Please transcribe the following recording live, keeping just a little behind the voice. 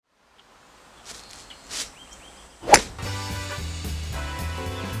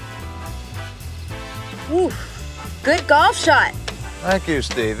Ooh, good golf shot. Thank you,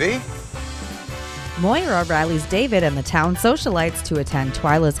 Stevie. Moira rallies David and the town socialites to attend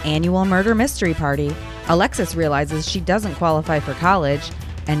Twyla's annual murder mystery party. Alexis realizes she doesn't qualify for college,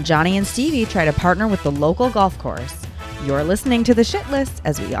 and Johnny and Stevie try to partner with the local golf course. You're listening to The Shit List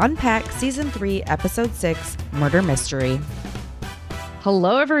as we unpack Season 3, Episode 6, Murder Mystery.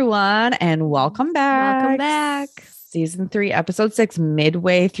 Hello, everyone, and welcome back. Welcome back. Season 3, Episode 6,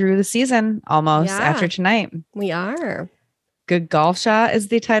 midway through the season, almost after tonight. We are. Good Golf Shot is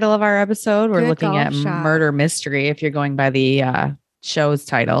the title of our episode. We're Good looking at Golf Shot. Murder Mystery if you're going by the show's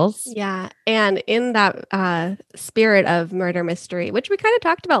titles. Yeah. And in that spirit of murder mystery, which we kind of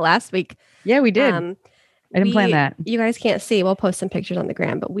talked about last week. Yeah, we did. I didn't plan that. You guys can't see. We'll post some pictures on the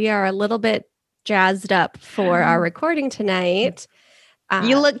gram, but we are a little bit jazzed up for our recording tonight.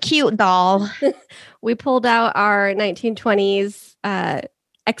 You look cute, doll. We pulled out our 1920s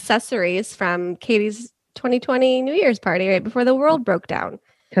accessories from Katie's 2020 New Year's party right before the world broke down.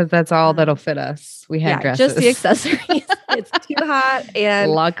 Because that's all that'll fit us. We had dresses. Just the accessories. It's too hot.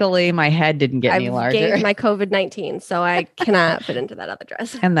 And luckily, my head didn't get any larger. I've gained my COVID-19, so I cannot fit into that other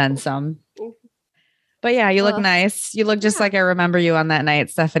dress. And then some. But yeah, you look nice. You look just like I remember you on that night,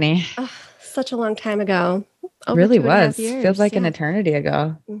 Stephanie. Oh, such a long time ago. It really 2.5 was. years. Feels like an eternity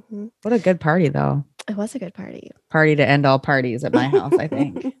ago. Mm-hmm. What a good party, though. It was a good party. Party to end all parties at my house, I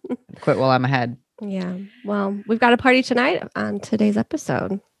think. Quit while I'm ahead. Yeah. Well, we've got a party tonight on today's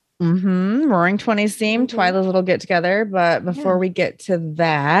episode. Roaring 20s theme, Twyla's little get together. But before we get to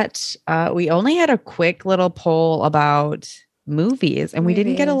that, we only had a quick little poll about movies and we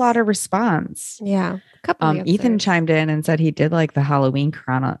didn't get a lot of response. Yeah. A couple Ethan chimed in and said he did like the Halloween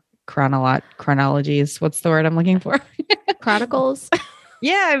chronologies. What's the word I'm looking for? Chronicles.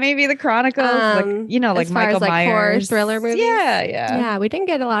 Yeah, maybe the Chronicles. Like Michael Myers. Horror thriller movies. Yeah. Yeah, we didn't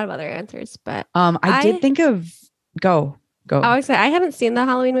get a lot of other answers, but I did think of Go. I was I haven't seen the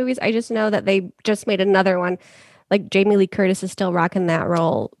Halloween movies. I just know that they just made another one. Like Jamie Lee Curtis is still rocking that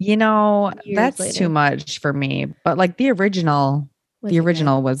role. You know, that's too much for me. But like the original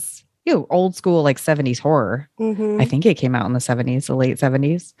was old school like 70s horror. I think it came out in the 70s, the late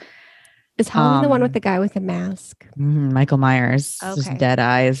 70s. Is Halloween the one with the guy with the mask? Michael Myers, just dead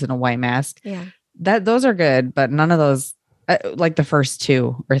eyes and a white mask. Yeah, those are good, but none of those. Like the first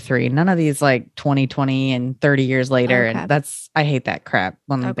 2 or 3, none of these like 20 and 30 years later. Okay. And I hate that crap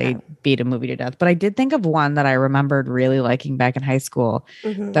when they beat a movie to death. But I did think of one that I remembered really liking back in high school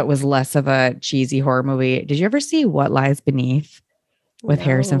that was less of a cheesy horror movie. Did you ever see What Lies Beneath with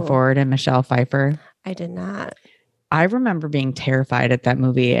Harrison Ford and Michelle Pfeiffer? I did not. I remember being terrified at that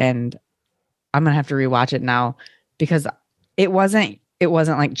movie, and I'm going to have to rewatch it now because it wasn't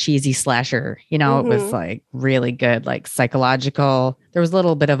like cheesy slasher, it was like really good, like psychological. There was a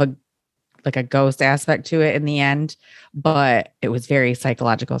little bit of a ghost aspect to it in the end, but it was very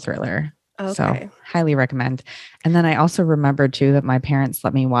psychological thriller. Okay. So highly recommend. And then I also remembered too that my parents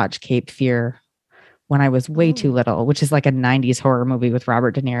let me watch Cape Fear when I was way too little, which is like a 90s horror movie with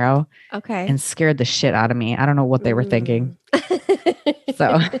Robert De Niro. Okay. And scared the shit out of me. I don't know what they were thinking.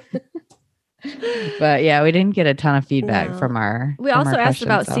 So... But yeah, we didn't get a ton of feedback from our. We also asked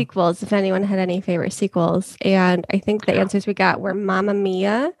about sequels, if anyone had any favorite sequels, and I think the answers we got were Mamma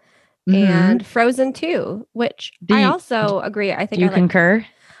Mia and Frozen 2, which I also agree. I think you concur.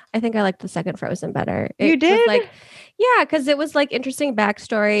 I think I liked the second Frozen better. You did? Because it was like interesting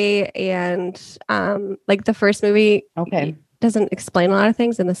backstory, and like the first movie doesn't explain a lot of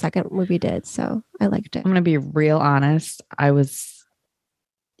things, and the second movie did. So I liked it. I'm gonna be real honest. I was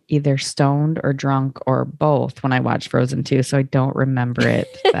either stoned or drunk or both when I watched Frozen 2, so I don't remember it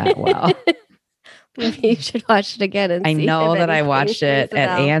that well. Maybe you should watch it again. And I know that I watched it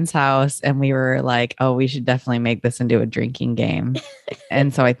at Anne's house, and we were like, "Oh, we should definitely make this into a drinking game."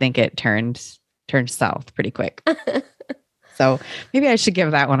 And so I think it turned south pretty quick. So maybe I should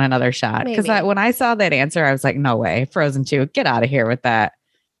give that one another shot because when I saw that answer, I was like, "No way, Frozen 2, get out of here with that."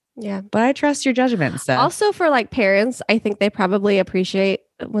 Yeah, but I trust your judgment. Steph. Also, for like parents, I think they probably appreciate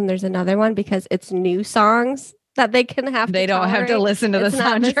when there's another one because it's new songs that they can have. They don't have to listen to the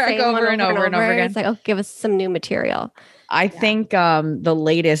soundtrack over and over again. It's like, give us some new material. I think the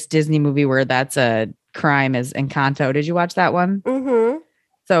latest Disney movie where that's a crime is Encanto. Did you watch that one? Mm-hmm.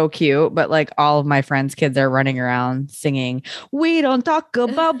 So cute, but like all of my friends' kids are running around singing, "We don't talk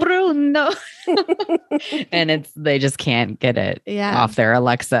about Bruno," and they just can't get it off their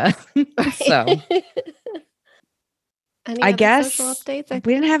Alexa. So. I guess we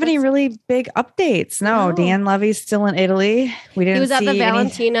didn't have any really big updates. No, Dan Levy's still in Italy. We didn't. He was at the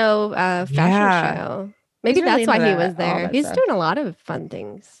Valentino fashion show. Maybe that's why he was there. He's doing a lot of fun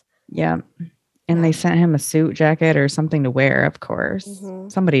things. Yeah. And they sent him a suit jacket or something to wear, of course.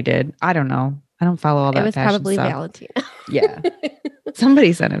 Somebody did. I don't know. I don't follow all that. It was probably stuff. Valentina. Yeah.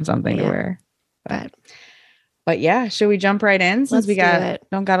 Somebody sent him something to wear. But yeah, should we jump right in since we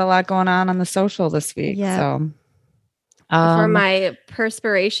don't got a lot going on the social this week? Yeah. So before my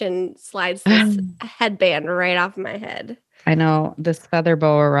perspiration slides this headband right off my head. I know this feather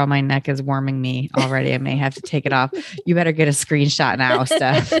boa around my neck is warming me already. I may have to take it off. You better get a screenshot now,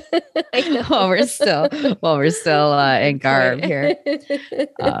 Steph. while we're still in garb here.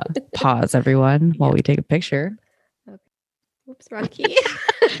 Pause, everyone, while we take a picture. Okay. Oops, wrong key.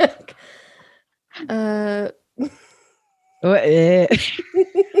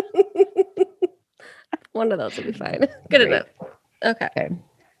 One of those will be fine. Good enough. Okay.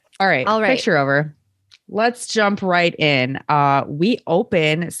 All right. Picture over. Let's jump right in. We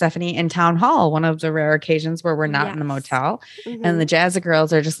open, Stephanie, in Town Hall, one of the rare occasions where we're not in the motel. And the Jazzy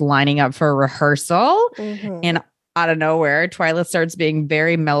girls are just lining up for a rehearsal. And out of nowhere, Twyla starts being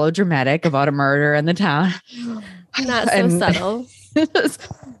very melodramatic about a murder in the town. Not so subtle.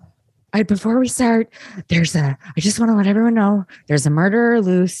 Before we start, I just want to let everyone know there's a murderer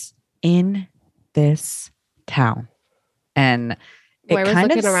loose in this town. And Moira's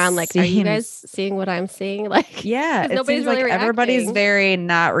looking around like, are you guys seeing what I'm seeing? Like, yeah, it seems really like everybody's very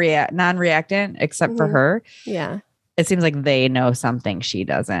non-reactant except for her. Yeah. It seems like they know something she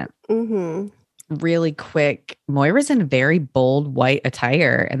doesn't. Really quick, Moira's in very bold white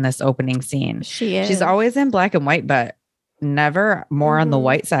attire in this opening scene. She is. She's always in black and white, but never more on the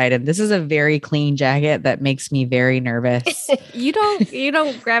white side. And this is a very clean jacket that makes me very nervous. You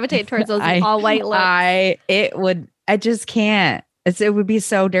don't gravitate towards those all white looks. I just can't. It would be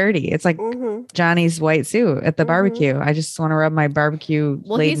so dirty. It's like Johnny's white suit at the barbecue. I just want to rub my barbecue.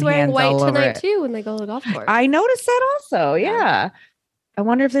 Well, he's wearing white tonight too when they go to the golf course. I noticed that also. Yeah. I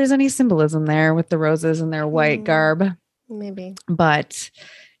wonder if there's any symbolism there with the roses and their white garb. Maybe. But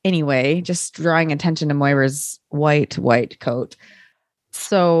anyway, just drawing attention to Moira's white coat.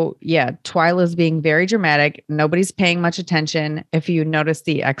 So yeah, Twyla's being very dramatic. Nobody's paying much attention. If you notice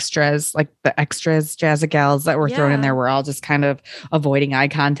the extras, Jazzy gals that were thrown in there, were all just kind of avoiding eye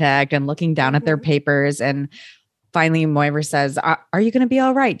contact and looking down at their papers. And finally, Moira says, "Are you going to be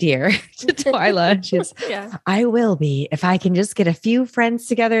all right, dear?" to Twyla. She's, "I will be if I can just get a few friends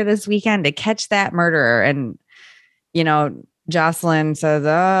together this weekend to catch that murderer." And Jocelyn says,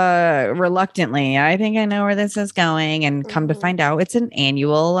 reluctantly, "I think I know where this is going." And come to find out, it's an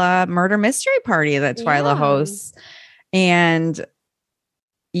annual murder mystery party that Twyla hosts. And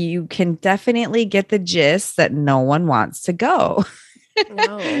you can definitely get the gist that no one wants to go.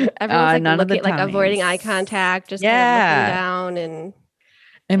 No, everyone's looking, avoiding eye contact, just kind of looking down.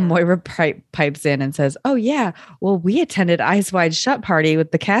 And Moira pipes in and says, "Oh, yeah, well, we attended Eyes Wide Shut party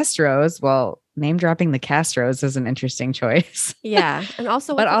with the Castros." Well, name dropping the Castros is an interesting choice. Yeah. And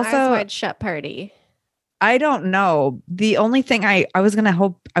also, what's an Eyes Wide Shut party? I don't know. The only thing I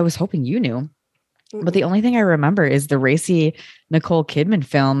was hoping you knew, but the only thing I remember is the racy Nicole Kidman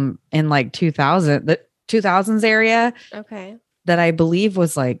film in the 2000s area. Okay. That I believe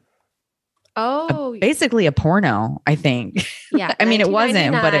was basically a porno, I think. Yeah. I mean, it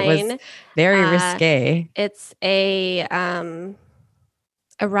wasn't, but it was very risque. It's a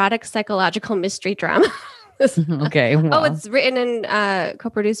erotic psychological mystery drama. Okay. Well. Oh, it's written and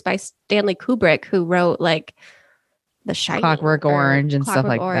co-produced by Stanley Kubrick, who wrote The Shining, Clockwork Orange and stuff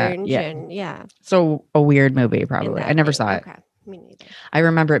like that. Yeah. So a weird movie, probably. I never saw it. Okay. Me neither. I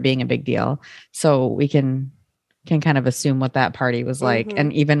remember it being a big deal. So we can kind of assume what that party was like.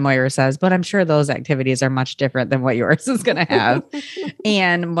 And even Moira says, "But I'm sure those activities are much different than what yours is going to have."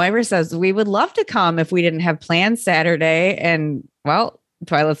 And Moira says, "We would love to come if we didn't have plans Saturday." And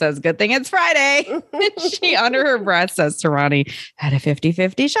Twyla says, "Good thing it's Friday." She, under her breath, says to Ronnie, "Had a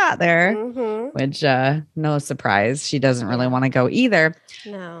 50-50 shot there," which no surprise. She doesn't really want to go either.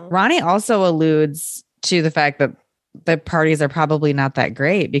 No. Ronnie also alludes to the fact that the parties are probably not that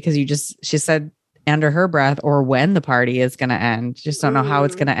great because she said under her breath, or when the party is going to end. Just don't know how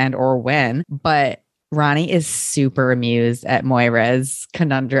it's going to end or when. But Ronnie is super amused at Moira's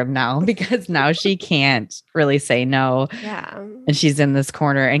conundrum now because now she can't really say no. Yeah. And she's in this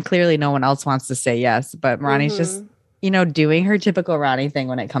corner and clearly no one else wants to say yes. But Ronnie's just, doing her typical Ronnie thing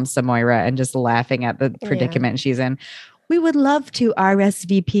when it comes to Moira and just laughing at the predicament she's in. "We would love to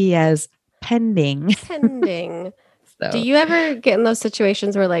RSVP as pending." Pending. So. Do you ever get in those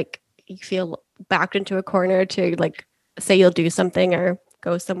situations where you feel backed into a corner to say you'll do something or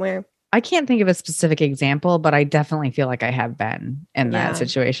go somewhere? I can't think of a specific example, but I definitely feel like I have been in that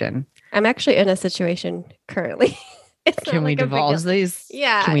situation. I'm actually in a situation currently. It's Can not we like a big divulge deal. these?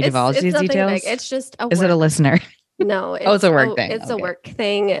 Yeah. Can we divulge it's these nothing details? big. It's just a Is it a work. listener? No, It's a work thing. It's a Okay. work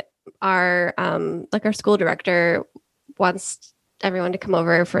thing. Our like our school director wants everyone to come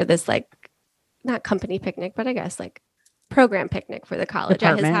over for this like not company picnic, but I guess like program picnic for the college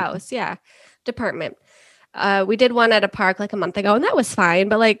at his house. Yeah. Department. We did one at a park like a month ago, and that was fine,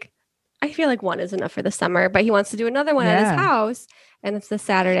 but like I feel like one is enough for the summer, but he wants to do another one at his house, and it's this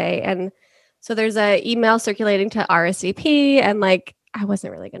Saturday. And so there's a email circulating to RSVP, and like I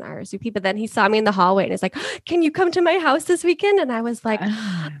wasn't really going to RSVP, but then he saw me in the hallway and he's like, "Can you come to my house this weekend?" And I was like,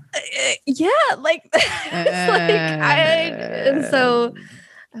 "Yeah," like, and so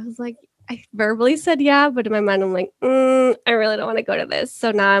I was like, I verbally said yeah, but in my mind I'm like, I really don't want to go to this.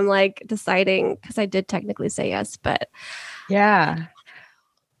 So now I'm like deciding because I did technically say yes, but yeah,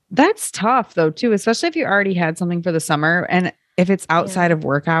 that's tough though too, especially if you already had something for the summer and. If it's outside of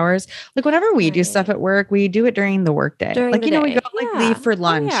work hours, like whenever we do stuff at work, we do it during the work day. Like, we go like leave for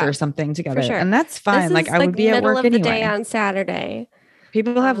lunch or something together. Sure. And that's fine. Like I would be at work anyway. The day on Saturday.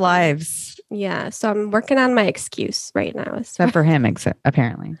 People have lives. Yeah. So I'm working on my excuse right now. Except for him,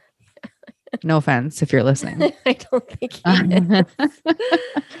 apparently. No offense if you're listening. I don't think he is.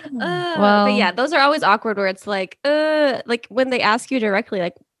 But yeah, those are always awkward where it's like when they ask you directly,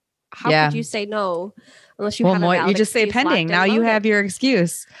 like, how could you say no? Unless you have a valid you just say pending. Now you have your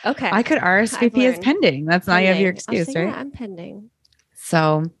excuse. Okay. I could RSVP as pending. That's now you have your excuse, right? Yeah, I'm pending.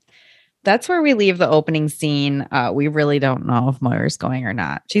 So that's where we leave the opening scene. We really don't know if Moira's going or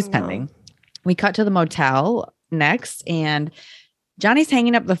not. She's pending. We cut to the motel next, and Johnny's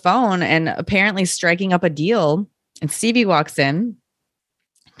hanging up the phone and apparently striking up a deal. And Stevie walks in.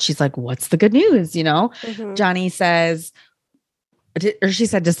 She's like, "What's the good news?" You know, Johnny says, she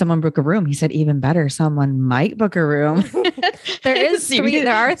said, "Does someone book a room?" He said, "Even better, someone might book a room." There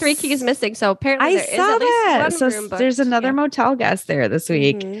are 3 keys missing. So apparently there is at least one room booked. There's another motel guest there this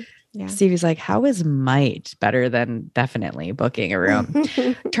week. Yeah. Stevie's like, "How is might better than definitely booking a room?"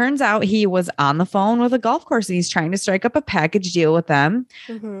 Turns out he was on the phone with a golf course and he's trying to strike up a package deal with them.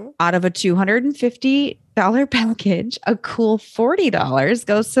 Out of a $250 package, a cool $40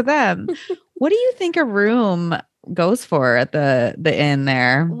 goes to them. What do you think a room goes for at the inn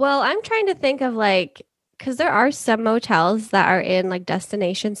there? Well, I'm trying to think of like, because there are some motels that are in like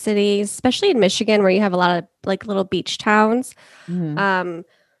destination cities, especially in Michigan, where you have a lot of like little beach towns,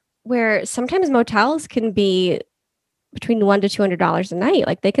 where sometimes motels can be between $100 to $200 a night.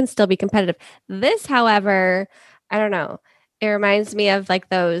 Like they can still be competitive. This, however, I don't know. It reminds me of like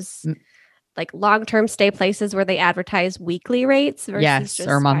those like long-term stay places where they advertise weekly rates versus just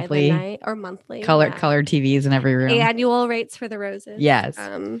or monthly colored TVs in every room, annual rates for the roses.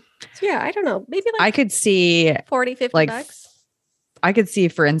 So yeah, I don't know, maybe like I could see $40-$50 bucks. I could see,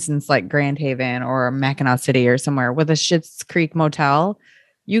 for instance, like Grand Haven or Mackinac City or somewhere with a Schitt's Creek motel.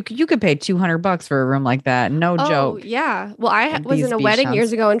 You could pay $200 for a room like that. No joke. Yeah. Well, I was in a wedding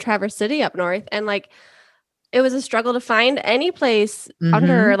years ago in Traverse City up north, and like it was a struggle to find any place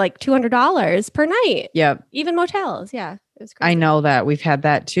under like $200 per night. Yep. Even motels. Yeah. It was crazy. I know that we've had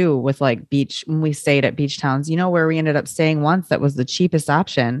that too with like beach. When we stayed at beach towns, you know, where we ended up staying once, that was the cheapest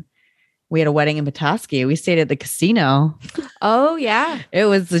option. We had a wedding in Petoskey. We stayed at the casino. Oh yeah. It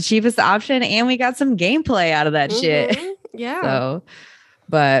was the cheapest option. And we got some gameplay out of that shit. Yeah. So,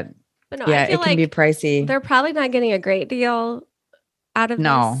 but no, yeah, it can be pricey. They're probably not getting a great deal out of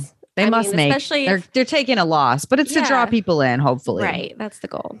this. They must make, they're taking a loss, but it's to draw people in, hopefully. Right. That's the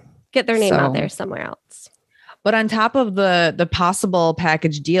goal. Get their name out there somewhere else. But on top of the possible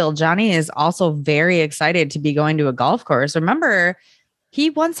package deal, Johnny is also very excited to be going to a golf course. Remember, he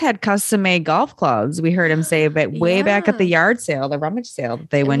once had custom made golf clubs. We heard him say, but way back at the yard sale, the rummage sale that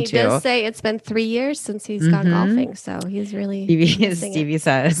they went to. He does say it's been 3 years since he's gone golfing. So he's really. Stevie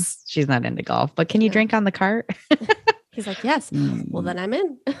says she's not into golf, but can you drink on the cart? He's like, yes. Well, then I'm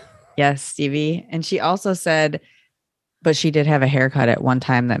in. Yes, Stevie. And she also said, but she did have a haircut at one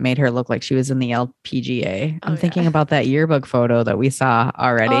time that made her look like she was in the LPGA. I'm thinking about that yearbook photo that we saw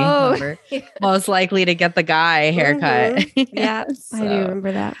already. Most likely to get the guy haircut. Yeah, I do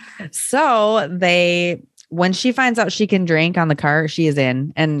remember that. So when she finds out she can drink on the cart, she is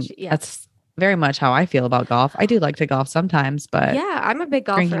in. And that's very much how I feel about golf. I do like to golf sometimes, but yeah, I'm a big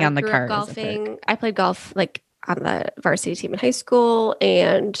golfer. Drinking on the cart, golfing. I played golf like on the varsity team in high school,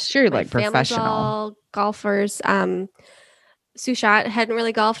 and sure, like professional golfers. Sushat hadn't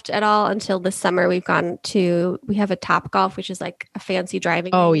really golfed at all until this summer. We have a Top Golf, which is like a fancy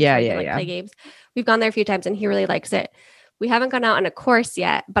driving. Oh range yeah. Play games. We've gone there a few times and he really likes it. We haven't gone out on a course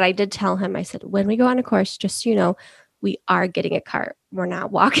yet, but I did tell him, I said, when we go on a course, just so you know, we are getting a cart. We're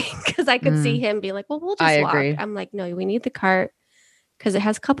not walking, because I could see him being like, well, we'll just walk. Agree. I'm like, no, we need the cart because it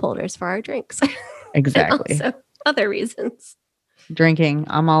has cup holders for our drinks. Exactly. And also other reasons. Drinking.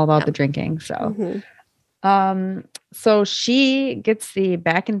 I'm all about the drinking. So, so she gets the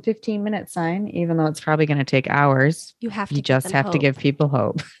back in 15 minutes sign, even though it's probably going to take hours. You just have to give people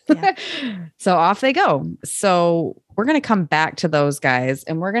hope. Yeah. So off they go. So we're going to come back to those guys,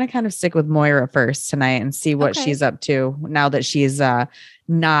 and we're going to kind of stick with Moira first tonight and see what she's up to now that she's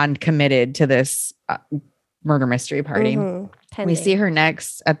non-committed to this murder mystery party. We see her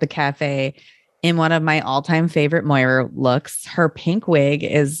next at the cafe in one of my all-time favorite Moira looks. Her pink wig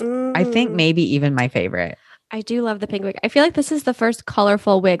is, I think, maybe even my favorite. I do love the pink wig. I feel like this is the first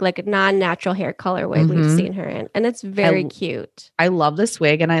colorful wig, like non-natural hair color wig we've seen her in. And it's very cute. I love this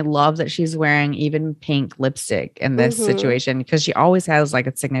wig. And I love that she's wearing even pink lipstick in this situation, because she always has like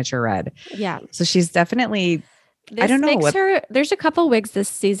a signature red. Yeah. So she's definitely, I don't know. There's a couple wigs this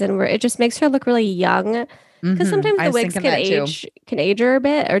season where it just makes her look really young. Because sometimes the wigs can age her a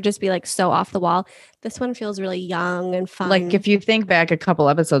bit or just be like so off the wall. This one feels really young and fun. Like if you think back a couple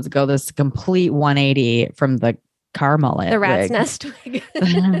episodes ago, this complete 180 from the car mullet. The rat's nest wig.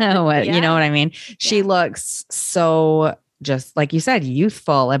 You know what I mean? She looks so, just like you said,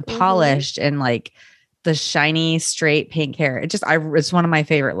 youthful and polished and like the shiny straight pink hair. It's one of my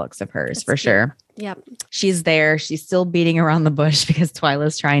favorite looks of hers. That's for cute. Sure. Yep. She's there. She's still beating around the bush because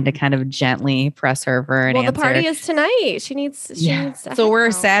Twyla's trying to kind of gently press her for an answer. The party is tonight. She needs so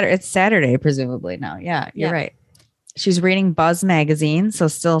we're Saturday. It's Saturday, presumably now. Yeah, you're right. She's reading Buzz magazine. So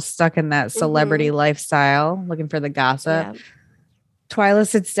still stuck in that celebrity lifestyle, looking for the gossip. Yeah. Twyla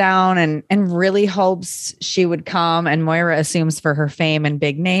sits down and really hopes she would come, and Moira assumes for her fame and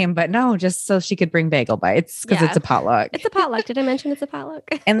big name, but no, just so she could bring bagel bites because it's a potluck. It's a potluck. Did I mention it's a potluck?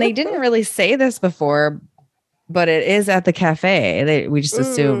 And they didn't really say this before, but it is at the cafe. We just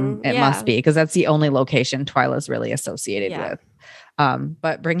assume it must be because that's the only location Twyla's really associated with.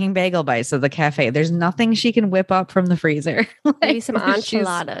 But bringing bagel bites to the cafe, there's nothing she can whip up from the freezer. Maybe some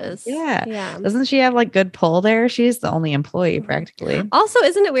enchiladas. Yeah. Doesn't she have like good pull there? She's the only employee practically. Also,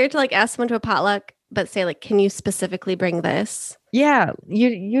 isn't it weird to like ask someone to a potluck, but say like, can you specifically bring this? Yeah.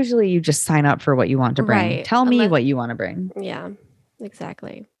 Usually you just sign up for what you want to bring. Right. Tell me what you want to bring. Yeah,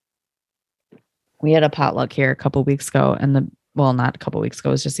 exactly. We had a potluck here a couple weeks ago not a couple weeks ago.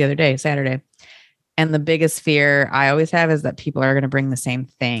 It was just the other day, Saturday. And the biggest fear I always have is that people are going to bring the same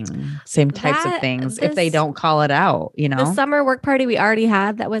types of things if they don't call it out, The summer work party we already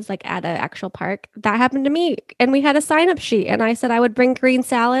had that was like at an actual park, that happened to me. And we had a sign-up sheet and I said I would bring green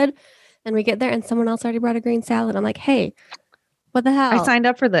salad, and we get there and someone else already brought a green salad. I'm like, hey, what the hell? I signed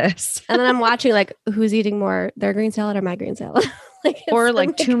up for this. And then I'm watching like, who's eating more, their green salad or my green salad? Or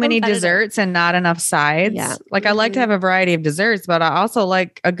like too many desserts and not enough sides. Yeah. Like I like to have a variety of desserts, but I also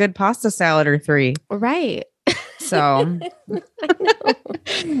like a good pasta salad or 3. Right. So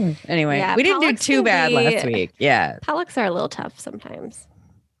anyway, we didn't do too bad last week. Yeah. Potlucks are a little tough sometimes.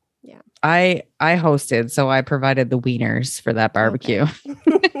 Yeah. I hosted, so I provided the wieners for that barbecue.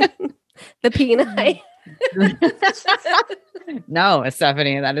 Okay. The peanut. No,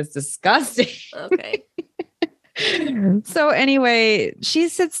 Stephanie, that is disgusting. Okay. So anyway, she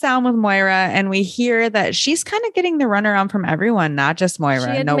sits down with Moira and we hear that she's kind of getting the runaround from everyone, not just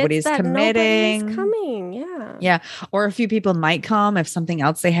Moira. Nobody's committing. Nobody's coming. Yeah. Yeah. Or a few people might come if something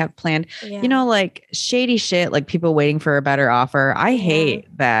else they have planned. Yeah. Like shady shit, like people waiting for a better offer. I hate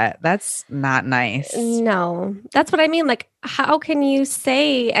that. That's not nice. No, that's what I mean. Like, how can you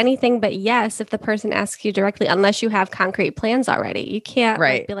say anything but yes if the person asks you directly, unless you have concrete plans already? You can't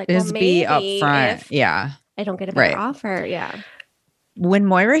be like, just be upfront. Yeah. I don't get a better offer. Yeah. When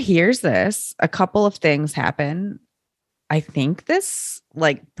Moira hears this, a couple of things happen. I think this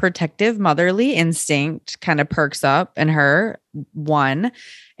like protective motherly instinct kind of perks up in her, 1,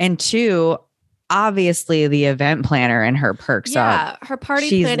 and 2, obviously the event planner in her perks up. Yeah, her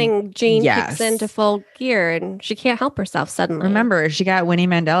party planning gene kicks into full gear and she can't help herself suddenly. Remember, she got Winnie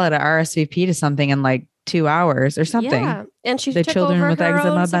Mandela to RSVP to something in like 2 hours or something. Yeah, and she took over her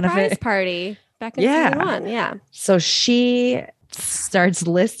own surprise party. Back in season 1, yeah. So she starts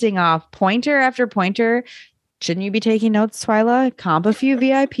listing off pointer after pointer. Shouldn't you be taking notes, Twyla? Comp a few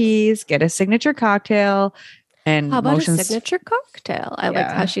VIPs, get a signature cocktail, and how about a signature cocktail? I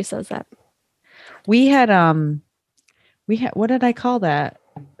like how she says that. We had what did I call that?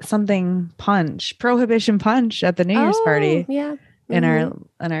 Something punch, prohibition punch at the New Year's party. Yeah, in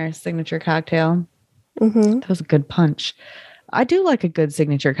our signature cocktail. Mm-hmm. That was a good punch. I do like a good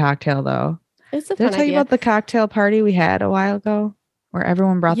signature cocktail, though. It's a Did I tell you about the cocktail party we had a while ago? where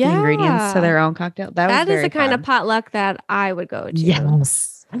everyone brought the ingredients to their own cocktail. That was the kind of potluck that I would go to.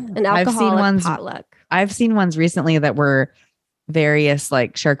 Yes. An alcoholic potluck. I've seen ones recently that were various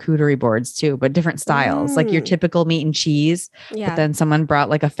like charcuterie boards too, but different styles, like your typical meat and cheese. Yeah. But then someone brought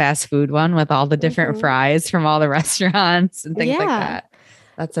like a fast food one with all the different fries from all the restaurants and things like that.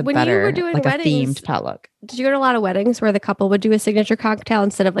 That's a better, you were doing like weddings, a themed potluck. Did you go to a lot of weddings where the couple would do a signature cocktail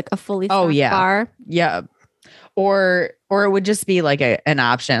instead of like a fully stocked bar? Yeah. Or it would just be like an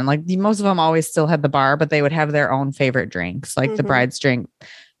option. Like most of them always still had the bar, but they would have their own favorite drinks, like the bride's drink,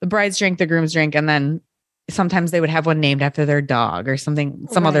 the groom's drink, and then sometimes they would have one named after their dog or something,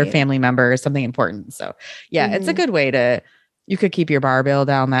 some other family member or something important. So yeah, it's a good way you could keep your bar bill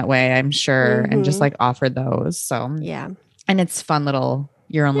down that way, I'm sure, and just like offer those. So yeah. And it's fun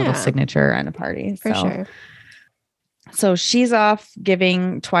your own little signature and a party. For sure. So she's off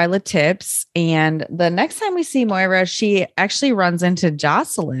giving Twyla tips. And the next time we see Moira, she actually runs into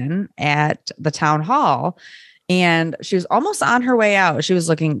Jocelyn at the town hall. And she was almost on her way out.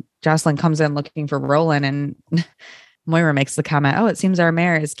 Jocelyn comes in looking for Roland, and Moira makes the comment, "Oh, it seems our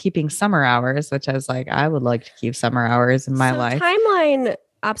mayor is keeping summer hours," which I was like, I would like to keep summer hours in my life. Timeline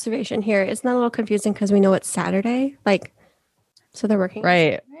observation here. Isn't that a little confusing because we know it's Saturday? Like, so they're working.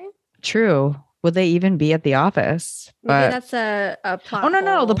 Right. True. Would they even be at the office? Maybe that's a plot. Oh,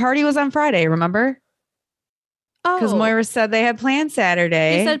 no. The party was on Friday, remember? Oh. Because Moira said they had planned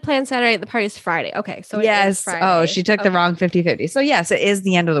Saturday. She said planned Saturday. The party's Friday. Okay. So yes. It is Friday. Oh, she took the wrong 50-50. So yes, it is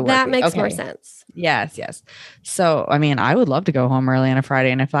the end of the work That week. makes more sense. Yes. So, I mean, I would love to go home early on a Friday.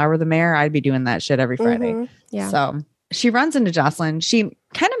 And if I were the mayor, I'd be doing that shit every Friday. Yeah. So she runs into Jocelyn. She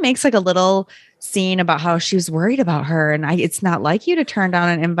kind of makes like a little scene about how she was worried about her. And it's not like you to turn down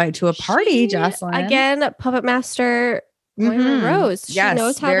an invite to a party, Jocelyn. Again, puppet master Moira Rose. She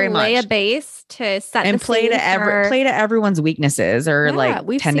knows how to lay a base to set and the play to everyone's weaknesses or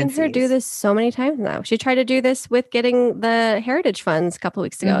we've tendencies. Seen her do this so many times now. She tried to do this with getting the heritage funds a couple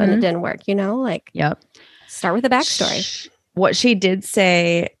weeks ago and it didn't work, Yep. Start with a backstory. What she did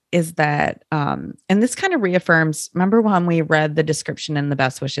say is that, and this kind of reaffirms, remember when we read the description in the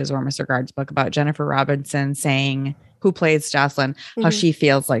Best Wishes or Mr. Guard's book about Jennifer Robinson saying, who plays Jocelyn, how she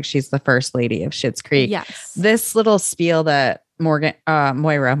feels like she's the first lady of Schitt's Creek. Yes. This little spiel that Moira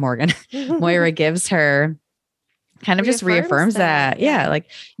gives her kind of just reaffirms that. Yeah. Like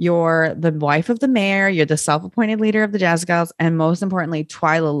you're the wife of the mayor, you're the self-appointed leader of the Jazz Gals, and most importantly,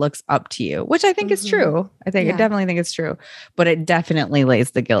 Twyla looks up to you, which I think is true. I definitely think it's true, but it definitely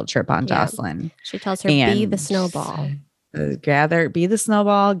lays the guilt trip on Jocelyn. She tells her, be the snowball. Be the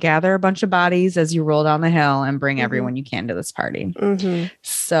snowball, gather a bunch of bodies as you roll down the hill and bring everyone you can to this party.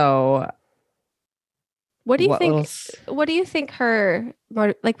 So what do you think? What do you think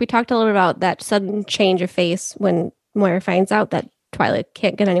like we talked a little about that sudden change of face when Moira finds out that Twyla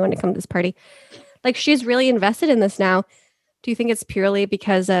can't get anyone to come to this party. Like she's really invested in this now. Do you think it's purely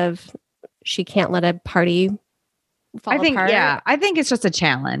because of she can't let a party fall apart? Yeah, I think it's just a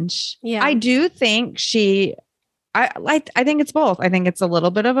challenge. Yeah. I do think I think it's both. I think it's a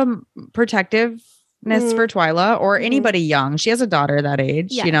little bit of a protectiveness for Twyla or anybody young. She has a daughter that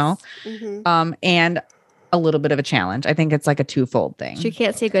age, and a little bit of a challenge. I think it's like a twofold thing. She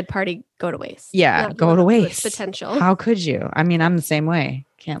can't see a good party go to waste. Yeah, go to waste. Potential. How could you? I mean, I'm the same way.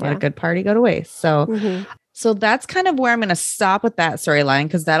 Can't let a good party go to waste. So, so that's kind of where I'm going to stop with that storyline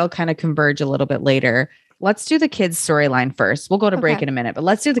because that'll kind of converge a little bit later. Let's do the kids' storyline first. We'll go to break in a minute, but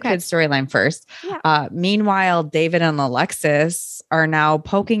let's do the kids' storyline first. Yeah. Meanwhile, David and Alexis are now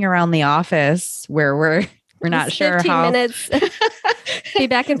poking around the office where we're not sure 15 how minutes. Be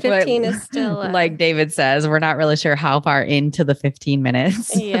back in 15 is still like David says, we're not really sure how far into the 15 minutes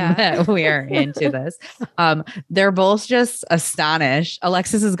that we are into this. They're both just astonished.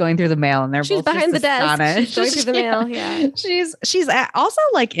 Alexis is going through the mail and she's behind the desk. She's going through the mail. Yeah. She's also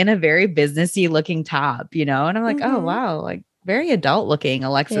like in a very businessy looking top, and I'm like, oh wow, like very adult looking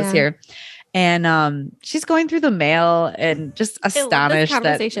Alexis here. And she's going through the mail and just astonished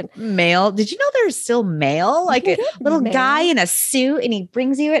that mail. Did you know there's still mail? Like a little guy in a suit and he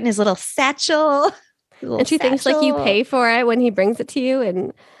brings you it in his little satchel. And she thinks like you pay for it when he brings it to you.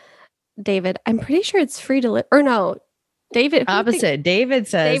 And David, I'm pretty sure it's free to or no. David. Opposite. David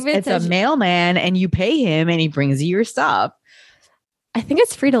says it's a mailman and you pay him and he brings you your stuff. I think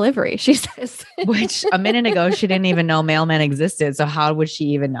it's free delivery, she says. Which a minute ago, she didn't even know mailman existed. So how would she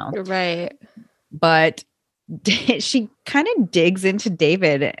even know? Right. But she kind of digs into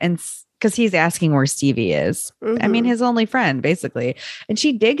David and because he's asking where Stevie is. I mean, his only friend, basically. And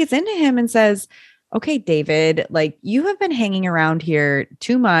she digs into him and says, okay, David, like you have been hanging around here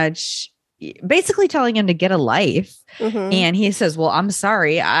too much. basically telling him to get a life. Mhm. And he says, well, I'm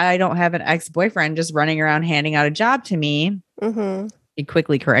sorry. I don't have an ex-boyfriend just running around handing out a job to me. Mhm. He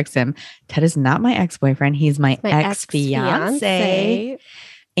quickly corrects him. Ted is not my ex-boyfriend. He's my ex-fiance.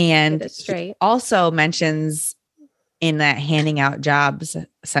 And he also mentions in that handing out jobs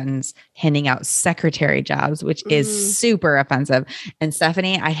sentence, handing out secretary jobs, which is super offensive. And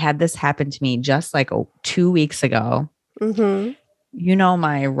Stephanie, I had this happen to me just like 2 weeks ago. Mhm. You know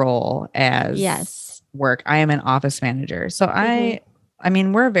my role as work. I am an office manager. So I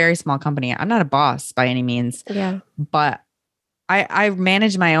mean, we're a very small company. I'm not a boss by any means. Yeah. But I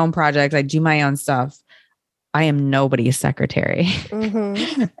manage my own projects. I do my own stuff. I am nobody's secretary.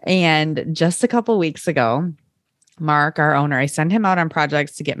 And just a couple weeks ago, Mark, our owner, I send him out on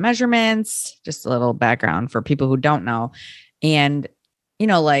projects to get measurements, just a little background for people who don't know. And, you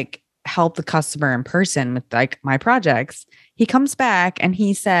know, like help the customer in person with like my projects. He comes back and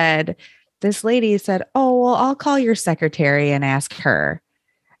he said, this lady said, oh, well, I'll call your secretary and ask her.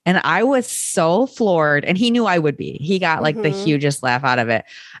 And I was so floored, and he knew I would be. He got like the hugest laugh out of it.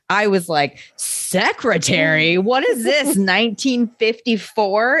 I was like, secretary? What is this?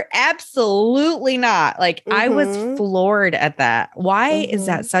 1954? Absolutely not. Like I was floored at that. Why is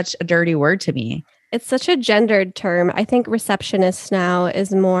that such a dirty word to me? It's such a gendered term. I think receptionist now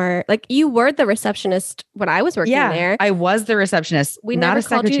is more like you were the receptionist when I was working there. I was the receptionist. We never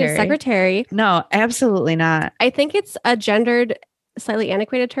called you the secretary. No, absolutely not. I think it's a gendered, slightly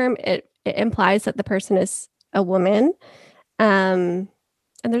antiquated term. It implies that the person is a woman. And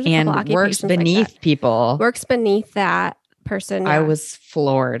there's a couple occupations works beneath like people. Works beneath that person. I was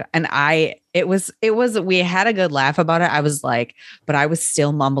floored. And we had a good laugh about it. I was like, but I was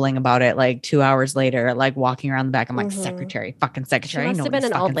still mumbling about it like 2 hours later, like walking around the back. I'm like, secretary, fucking secretary. She must have been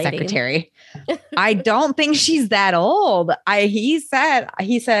an old lady. Secretary. I don't think she's that old. He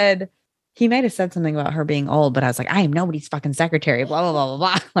said, he might have said something about her being old, but I was like, I am nobody's fucking secretary, blah, blah, blah, blah,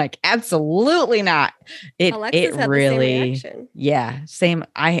 blah. Like, absolutely not. Alexis had really, the same reaction. Same.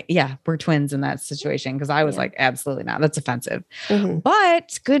 We're twins in that situation. Cause I was like, absolutely not. That's offensive.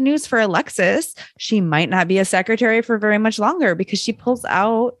 But good news for Alexis. She might not be a secretary for very much longer because she pulls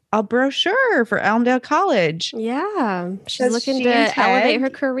out a brochure for Elmdale College. Yeah. She's looking to elevate her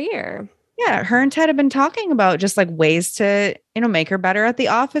career. Yeah, her and Ted have been talking about just like ways to, make her better at the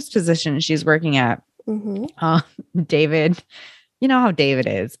office position she's working at. David, you know how David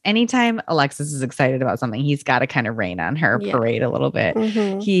is. Anytime Alexis is excited about something, he's got to kind of rain on her parade a little bit.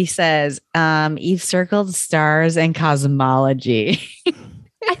 He says, you've circled stars and cosmology.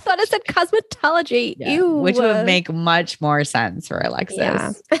 I thought it said cosmetology. Ew. Which would make much more sense for Alexis.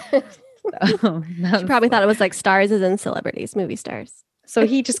 Yeah. She probably thought it was like stars as in celebrities, movie stars. So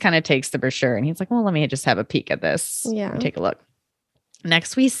he just kind of takes the brochure and he's like, well, let me just have a peek at this. Yeah. Take a look.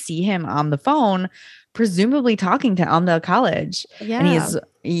 Next, we see him on the phone, presumably talking to Elmdale College. Yeah. And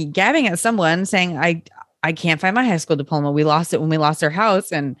he's gabbing at someone saying, I can't find my high school diploma. We lost it when we lost our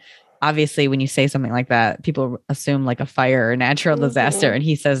house. And obviously when you say something like that, people assume like a fire or natural disaster. And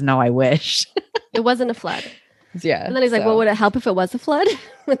he says, no, I wish. It wasn't a flood. Yeah. And then he's like, well, would it help if it was a flood?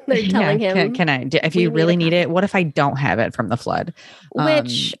 When they're telling him. Can I, if you really need it, what if I don't have it from the flood?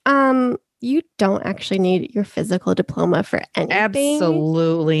 Which, you don't actually need your physical diploma for anything.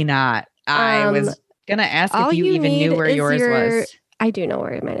 Absolutely not. I was going to ask if you even knew where yours was. I do know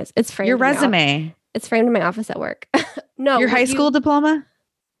where mine is. It's framed. Your resume. It's framed in my office at work. No. Your high school diploma?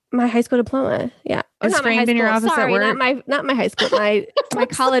 My high school diploma. Yeah. It's framed in your office at work? Not my high school. My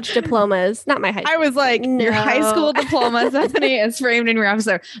college diplomas. Not my high school. I was like, your high school diploma, Stephanie, is framed in your office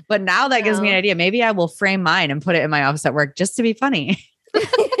at work. But now that gives me an idea. Maybe I will frame mine and put it in my office at work just to be funny.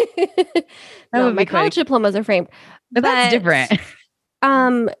 My college diplomas are framed. But that's different.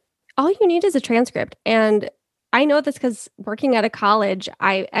 All you need is a transcript. And I know this because working at a college,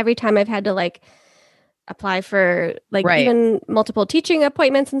 every time I've had to like apply for even multiple teaching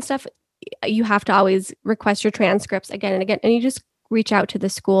appointments and stuff, you have to always request your transcripts again and again. And you just reach out to the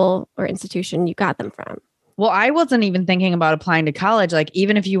school or institution you got them from. Well, I wasn't even thinking about applying to college. Like,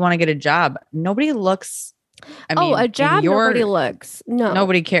 even if you want to get a job, nobody looks. A job, nobody looks. No.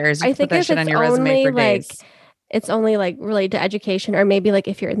 Nobody cares. I think put that shit on your resume for days. It's only like related to education, or maybe like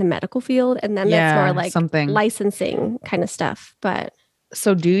if you're in the medical field, and then that's more like something licensing kind of stuff. But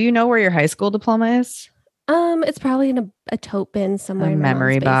so, do you know where your high school diploma is? It's probably in a tote bin somewhere, a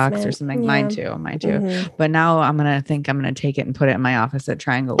memory box or something. Yeah. Mine too. Mm-hmm. But now I'm gonna take it and put it in my office at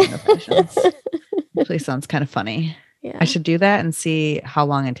Triangle Window Fashions. Actually, sounds kind of funny. Yeah. I should do that and see how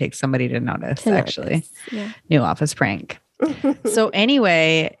long it takes somebody to notice. Actually, new office prank. So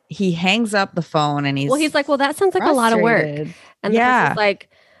anyway, he hangs up the phone and he's like, well, that sounds like a lot of work. And the person's like,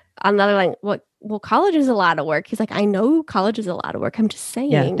 on the other line, what? Well, college is a lot of work. He's like, I know college is a lot of work. I'm just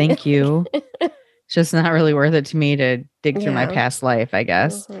saying. Yeah, thank you. It's just not really worth it to me to dig through my past life, I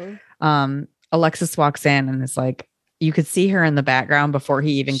guess. Mm-hmm. Alexis walks in and is like, you could see her in the background before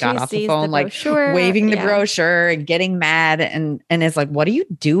he even got off the phone, like waving the brochure and getting mad and is like, what are you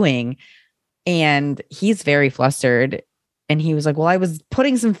doing? And he's very flustered. And he was like, well, I was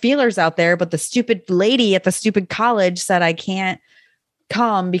putting some feelers out there, but the stupid lady at the stupid college said I can't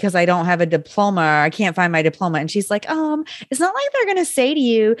come because I don't have a diploma. I can't find my diploma. And she's like, it's not like they're going to say to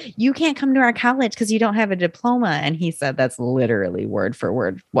you, you can't come to our college because you don't have a diploma. And he said, that's literally word for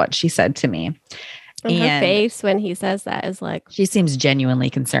word what she said to me. And her face when he says that is like, she seems genuinely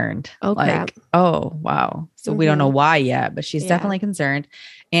concerned. Oh, like, crap. Oh, wow. So we don't know why yet, but she's definitely concerned.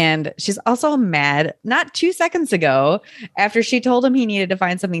 And she's also mad, not 2 seconds ago, after she told him he needed to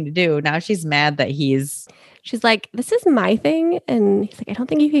find something to do. Now she's mad that she's like, this is my thing. And he's like, I don't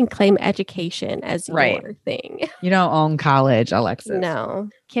think you can claim education as your thing. You don't own college, Alexis. No,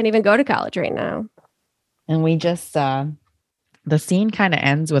 can't even go to college right now. And we just, the scene kind of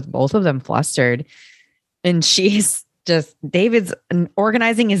ends with both of them flustered. And she's just, David's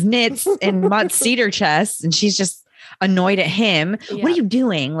organizing his knits in Mutt's cedar chest. And she's just annoyed at him. Yeah. What are you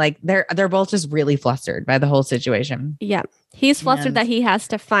doing? Like they're both just really flustered by the whole situation. Yeah. He's flustered that he has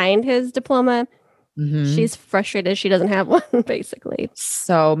to find his diploma. Mm-hmm. She's frustrated she doesn't have one, basically.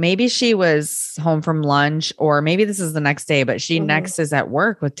 So maybe she was home from lunch, or maybe this is the next day, but she next is at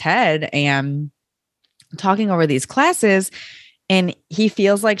work with Ted and talking over these classes. And he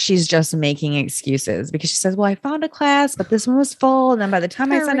feels like she's just making excuses because she says, well, I found a class, but this one was full. And then by the time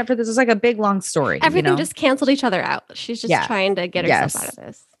I signed up for this, it was like a big, long story. Everything just canceled each other out. She's just trying to get herself out of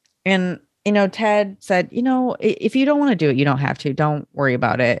this. And, Ted said, if you don't want to do it, you don't have to. Don't worry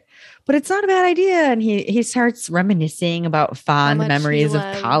about it. But it's not a bad idea. And he starts reminiscing about fond memories of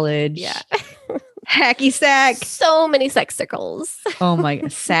college. Yeah. Hacky sack. So many sex circles. Oh my,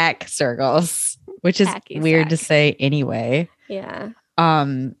 sack circles, which is weird to say anyway. Yeah.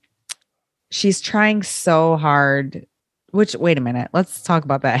 She's trying so hard, wait a minute. Let's talk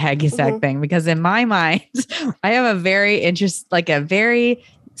about that hacky sack thing, because in my mind, I have a very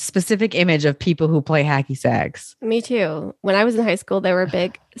specific image of people who play hacky sacks. Me too. When I was in high school, there were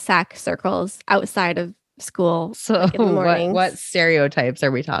big sack circles outside of school. So what stereotypes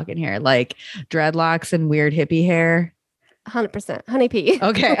are we talking here? Like dreadlocks and weird hippie hair? 100%. Honeybee.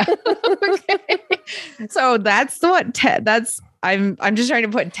 Okay. Okay. So that's what Ted, I'm just trying to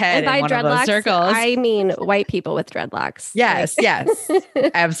put Ted in one of those circles. I mean white people with dreadlocks. Yes, yes.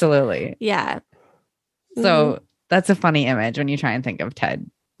 Absolutely. Yeah. So that's a funny image when you try and think of Ted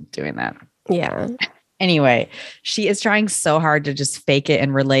doing that. Yeah. Anyway, she is trying so hard to just fake it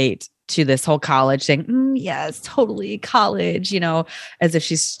and relate to this whole college thing. Yes, totally college, as if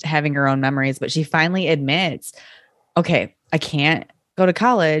she's having her own memories. But she finally admits, okay, I can't go to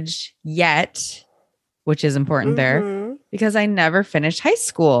college yet, which is important there, because I never finished high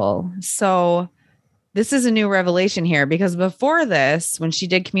school. So this is a new revelation here, because before this, when she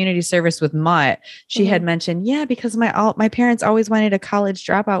did community service with Mutt, she had mentioned, because my parents always wanted a college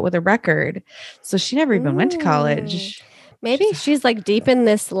dropout with a record. So she never even went to college. Maybe she's like deep in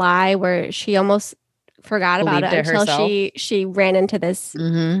this lie where she almost forgot about it until she ran into this,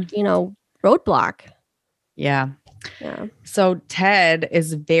 roadblock. Yeah. So Ted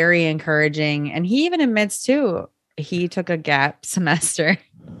is very encouraging, and he even admits too, he took a gap semester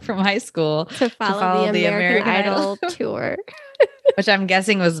from high school to follow the American Idol tour, which I'm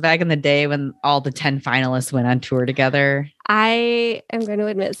guessing was back in the day when all the 10 finalists went on tour together. I am going to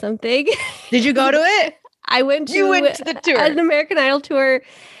admit something. Did you go to it? I went to the tour, an American Idol tour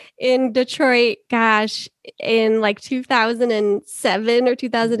in Detroit, in like 2007 or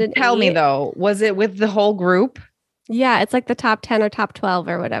 2008. Tell me though, was it with the whole group? Yeah, it's like the top 10 or top 12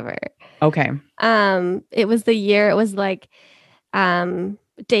 or whatever. Okay. It was the year, it was like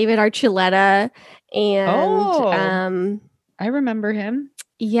David Archuleta and I remember him.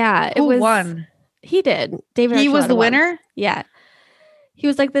 Yeah, Who won? He did. David He Archuleta was the won. winner? Yeah. He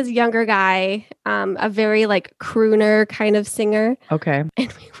was like this younger guy, a very like crooner kind of singer. Okay.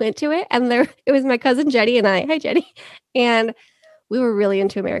 And we went to it, and it was my cousin Jenny and I. Hi, Jenny. And we were really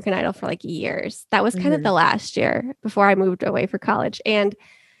into American Idol for like years. That was kind of the last year before I moved away for college. And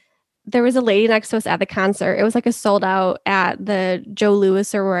there was a lady next to us at the concert. It was like a sold out at the Joe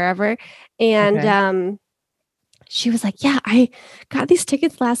Louis or wherever. And she was like, yeah, I got these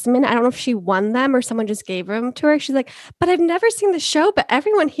tickets last minute. I don't know if she won them or someone just gave them to her. She's like, but I've never seen the show, but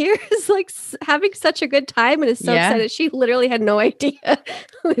everyone here is like having such a good time and is so excited. She literally had no idea.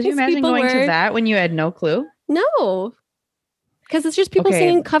 Could you imagine going to that when you had no clue? No. Because it's just people Okay.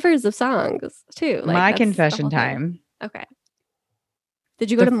 singing covers of songs too. Like, My that's the confession whole thing. time. Okay. Did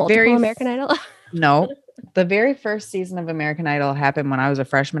you go The to multiple very American Idol? No. The very first season of American Idol happened when I was a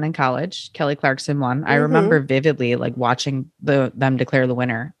freshman in college. Kelly Clarkson won. I remember vividly like watching them declare the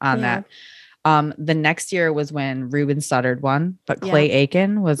winner on that. The next year was when Ruben Studdard won, but Clay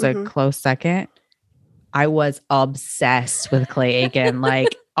Aiken was a close second. I was obsessed with Clay Aiken,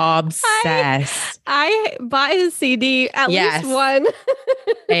 like obsessed. I bought his CD at least one.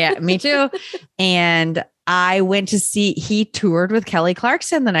 Yeah, me too. And I went to see, he toured with Kelly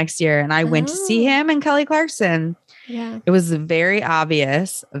Clarkson the next year, and I went to see him and Kelly Clarkson. Yeah. It was very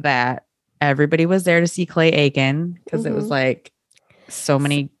obvious that everybody was there to see Clay Aiken because it was like so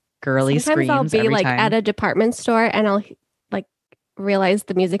many girly Sometimes screams. I'll be like time. at a department store and I'll like realize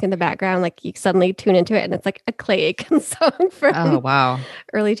the music in the background. Like you suddenly tune into it and it's like a Clay Aiken song from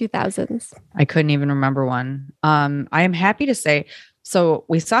early 2000s. I couldn't even remember one. I am happy to say, so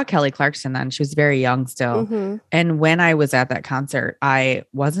we saw Kelly Clarkson then. She was very young still. And when I was at that concert, I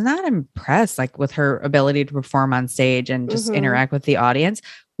was not impressed like with her ability to perform on stage and just interact with the audience.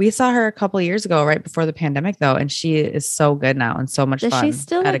 We saw her a couple of years ago, right before the pandemic though. And she is so good now and so much fun. Does she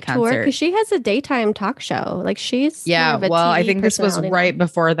still at a tour? concert. Because she has a daytime talk show. Like she's I think this was right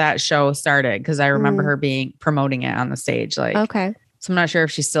before that show started because I remember her promoting it on the stage. Like, okay. So I'm not sure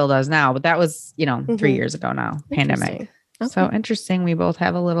if she still does now, but that was, 3 years ago now, pandemic. Okay. So interesting. We both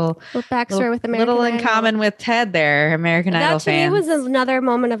have a little backstory with American Idol. In common with Ted there, American Idol fans. That to me was another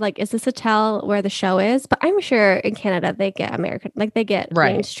moment of like, is this a tell where the show is? But I'm sure in Canada they get American, like they get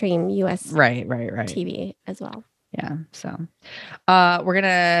mainstream US TV as well. Yeah. So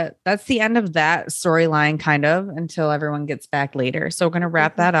that's the end of that storyline kind of until everyone gets back later. So we're going to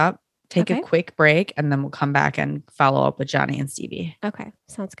wrap that up, take a quick break, and then we'll come back and follow up with Johnny and Stevie. Okay.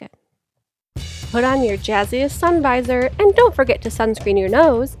 Sounds good. Put on your jazziest sun visor and don't forget to sunscreen your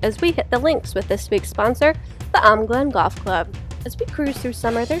nose as we hit the links with this week's sponsor, the Glen Golf Club. As we cruise through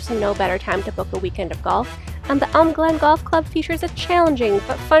summer, there's no better time to book a weekend of golf, and the Glen Golf Club features a challenging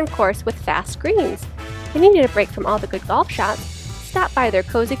but fun course with fast greens. If you need a break from all the good golf shots, stop by their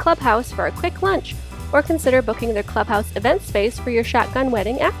cozy clubhouse for a quick lunch, or consider booking their clubhouse event space for your shotgun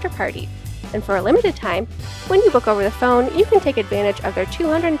wedding after party. And for a limited time, when you book over the phone, you can take advantage of their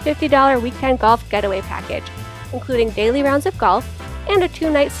 $250 weekend golf getaway package, including daily rounds of golf and a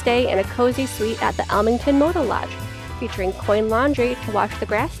 2-night stay in a cozy suite at the Elmington Moto Lodge, featuring coin laundry to wash the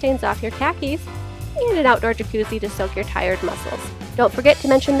grass stains off your khakis and an outdoor jacuzzi to soak your tired muscles. Don't forget to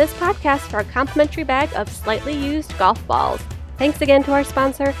mention this podcast for a complimentary bag of slightly used golf balls. Thanks again to our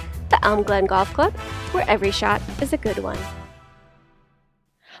sponsor, the Glen Golf Club, where every shot is a good one.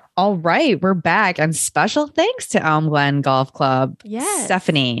 All right, we're back, and special thanks to Glen Golf Club. Yes.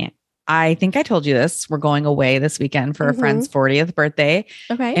 Stephanie, I think I told you this. We're going away this weekend for a friend's 40th birthday.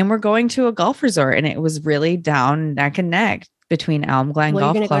 Okay. And we're going to a golf resort, and it was really down neck and neck between Glen Golf Club.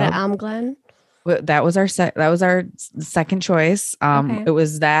 You're going to go to Glen? That was our second choice. It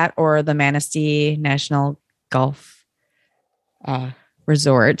was that or the Manistee National Golf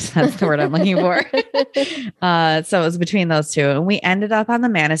Resort. That's the word I'm looking for. So it was between those two, and we ended up on the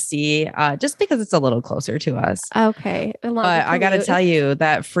Manistee just because it's a little closer to us. Okay. But I got to tell you,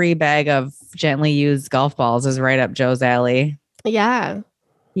 that free bag of gently used golf balls is right up Joe's alley. Yeah.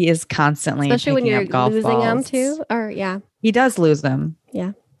 He is constantly especially when you're losing balls. Them too. Or he does lose them.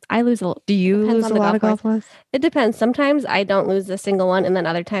 Yeah. I lose a lot. Do you lose a lot of golf balls? It depends. Sometimes I don't lose a single one, and then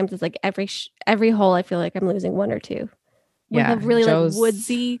other times it's like every hole I feel like I'm losing one or two. Yeah, with a really like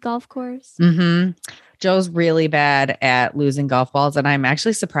woodsy golf course. Joe's really bad at losing golf balls, and I'm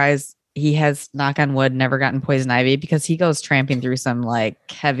actually surprised he has, knock on wood, never gotten poison ivy because he goes tramping through some like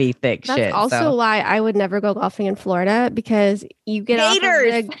heavy, thick shit. That's also why I would never go golfing in Florida, because you get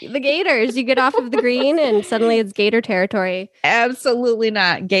gators. Off of the gators. You get off of the green and suddenly it's gator territory. Absolutely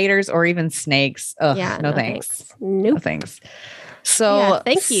not. Gators or even snakes. Ugh, yeah, no thanks. Nope. No thanks. So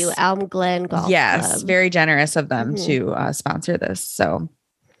thank you, Glen Golf Club. Very generous of them to sponsor this. So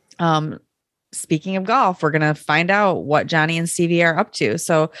speaking of golf, we're going to find out what Johnny and Stevie are up to.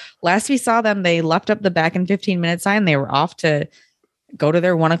 So last we saw them, they left up the back in 15-minute sign. They were off to go to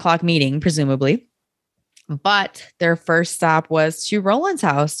their 1:00 meeting, presumably. But their first stop was to Roland's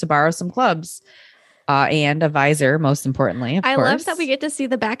house to borrow some clubs and a visor, most importantly. Of course. Love that we get to see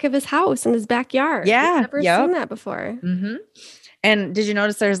the back of his house and his backyard. Yeah. I've never seen that before. And did you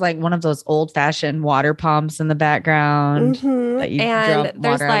notice there's like one of those old fashioned water pumps in the background? That you and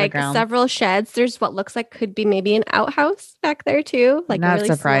there's like several sheds. There's what looks like could be maybe an outhouse back there too. Like not really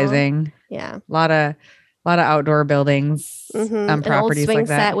surprising. Small. Yeah. A lot of A lot of outdoor buildings An on old properties swing like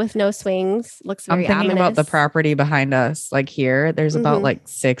that. set with no swings. Looks I'm very thinking about the ominous. property behind us. Like here, there's about like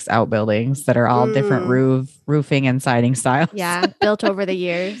 6 outbuildings that are all different roofing and siding styles. Yeah, built over the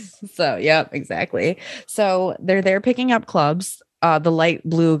years. So, yep, exactly. So they're there picking up clubs. The light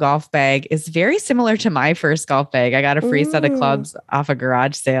blue golf bag is very similar to my first golf bag. I got a free set of clubs off a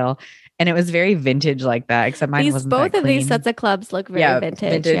garage sale, and it was very vintage like that, except mine wasn't both that of these clean. sets of clubs look very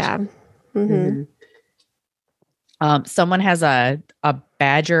vintage. Yeah. Someone has a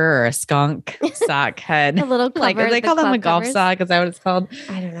badger or a skunk sock head. A little cover. Like, they call them a golf covers. sock. Is that what it's called?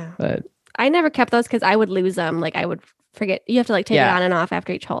 I don't know. But I never kept those because I would lose them. Like I would forget. You have to like take it on and off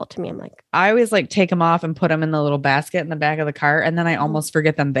after each hole. To me, I'm like, I always like take them off and put them in the little basket in the back of the cart, and then I almost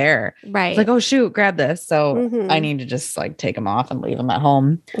forget them there. Right. It's like, oh shoot, grab this. So I need to just like take them off and leave them at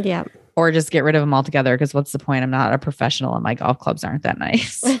home. Yeah. Or just get rid of them altogether, because what's the point? I'm not a professional and my golf clubs aren't that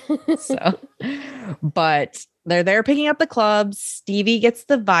nice. So, but they're there picking up the clubs. Stevie gets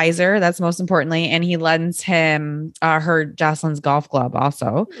the visor. That's most importantly. And he lends him Jocelyn's golf club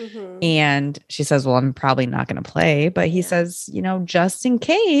also. And she says, well, I'm probably not going to play. But he says, just in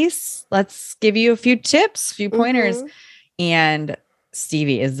case, let's give you a few tips, a few pointers. And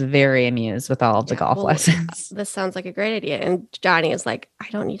Stevie is very amused with all of the golf lessons. This sounds like a great idea. And Johnny is like, I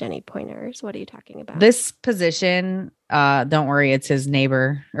don't need any pointers. What are you talking about? This position, don't worry, it's his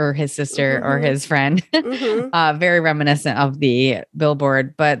neighbor or his sister or his friend. Very reminiscent of the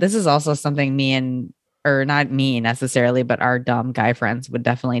billboard. But this is also something or not me necessarily, but our dumb guy friends would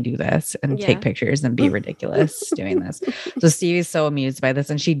definitely do this and take pictures and be ridiculous doing this. So Stevie's so amused by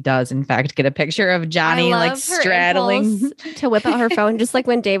this. And she does, in fact, get a picture of Johnny like straddling to whip out her phone, just like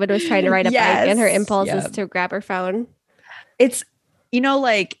when David was trying to ride a bike and her impulse is to grab her phone. It's,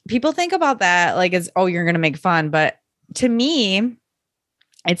 like people think about that like as, oh, you're going to make fun. But to me,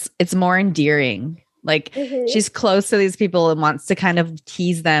 it's more endearing. Like she's close to these people and wants to kind of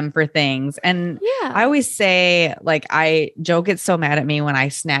tease them for things. And I always say, like, Joe gets so mad at me when I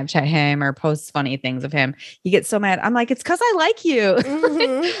Snapchat him or post funny things of him. He gets so mad. I'm like, it's because I like you.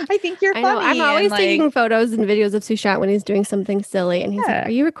 I think you're funny. I know. I'm always taking photos and videos of Sushant when he's doing something silly. And he's like,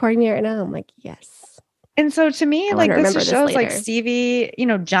 are you recording me right now? I'm like, yes. And so to me, like this just shows like Stevie,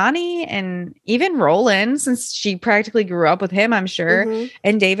 Johnny and even Roland, since she practically grew up with him, I'm sure.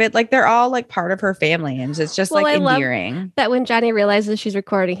 And David, like they're all like part of her family. And it's just like endearing. Love that when Johnny realizes she's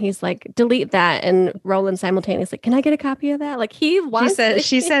recording, he's like, delete that. And Roland simultaneously, can I get a copy of that? Like he wants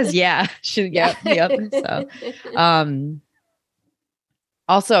she says, yeah. Yep. So,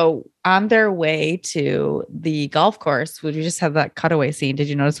 also, on their way to the golf course, we just had that cutaway scene. Did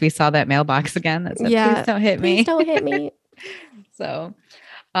you notice we saw that mailbox again? That said, please don't hit me. Please don't hit me. So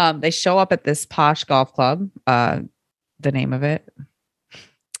they show up at this posh golf club. The name of it?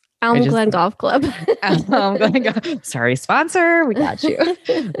 Elm Glen Golf Club. Sorry, sponsor. We got you.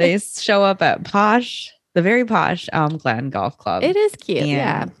 They show up at the very posh Elm Glen Golf Club. It is cute.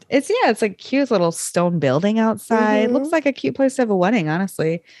 And it's a cute little stone building outside. Looks like a cute place to have a wedding,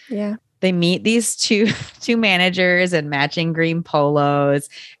 honestly. Yeah. They meet these two managers in matching green polos.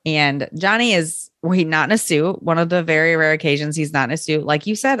 And Johnny is not in a suit. One of the very rare occasions he's not in a suit. Like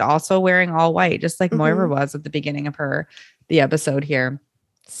you said, also wearing all white, just like Moira was at the beginning of the episode here.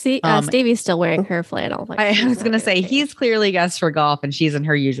 See, Stevie's still wearing her flannel. Like I was going to say, he's clearly dressed for golf and she's in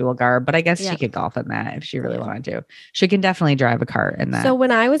her usual garb, but I guess she could golf in that if she really wanted to. She can definitely drive a cart in that. So when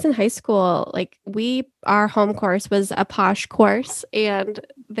I was in high school, like our home course was a posh course and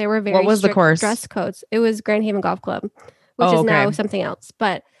there were very strict dress codes. It was Grand Haven Golf Club, which is now something else,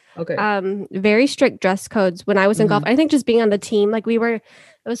 but very strict dress codes when I was in golf. I think just being on the team, like it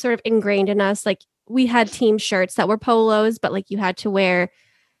was sort of ingrained in us. Like we had team shirts that were polos, but like you had to wear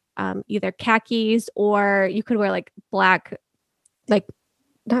either khakis or you could wear like black, like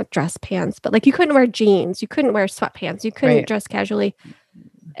not dress pants, but like you couldn't wear jeans, you couldn't wear sweatpants, you couldn't dress casually.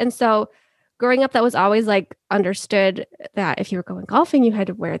 And so growing up, that was always like understood that if you were going golfing, you had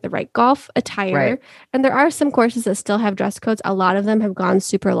to wear the right golf attire. And there are some courses that still have dress codes. A lot of them have gone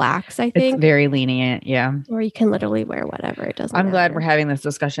super lax, I think. It's very lenient. Yeah. Or you can literally wear whatever. It doesn't matter. Glad we're having this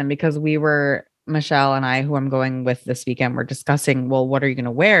discussion because Michelle and I, who I'm going with this weekend, we're discussing, well, what are you going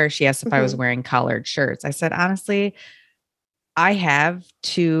to wear? She asked if I was wearing collared shirts. I said, honestly, I have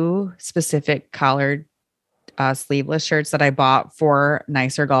 2 specific collared sleeveless shirts that I bought for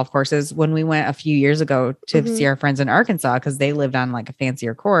nicer golf courses when we went a few years ago to see our friends in Arkansas because they lived on like a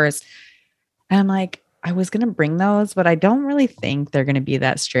fancier course. And I'm like, I was going to bring those, but I don't really think they're going to be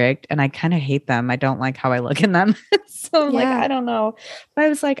that strict. And I kind of hate them. I don't like how I look in them. So I'm like, I don't know. But I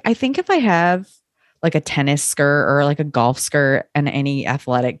was like, I think if I have like a tennis skirt or like a golf skirt and any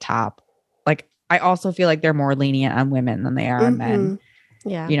athletic top, like I also feel like they're more lenient on women than they are on men.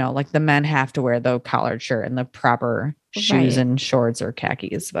 Yeah. You know, like the men have to wear the collared shirt and the proper shoes and shorts or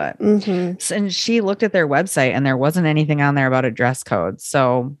khakis. But and she looked at their website and there wasn't anything on there about a dress code.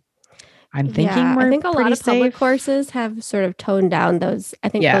 So I'm thinking I think a lot of safe. public courses have sort of toned down those. I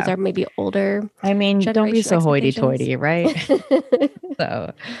think those are maybe older. I mean, don't be so hoity-toity, right?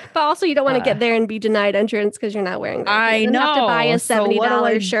 So, but also you don't want to get there and be denied entrance because you're not wearing. I know. Have to buy a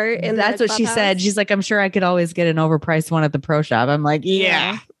 $70 shirt. And that's what she said. She's like, I'm sure I could always get an overpriced one at the pro shop. I'm like,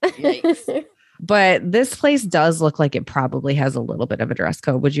 yeah. But this place does look like it probably has a little bit of a dress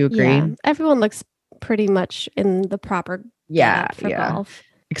code. Would you agree? Yeah. Everyone looks pretty much in the proper for golf.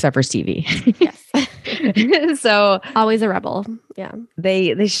 Except for Stevie. Yes. So always a rebel. Yeah.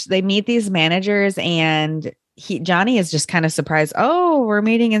 They meet these managers and Johnny is just kind of surprised. Oh, we're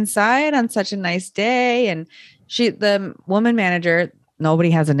meeting inside on such a nice day. And the woman manager,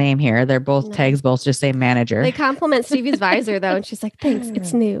 nobody has a name here. They're both tags, both just say manager. They compliment Stevie's visor though. And she's like, thanks.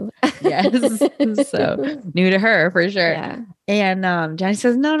 It's new. Yes. So new to her for sure. Yeah. And Johnny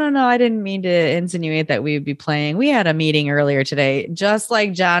says, no, I didn't mean to insinuate that we would be playing. We had a meeting earlier today, just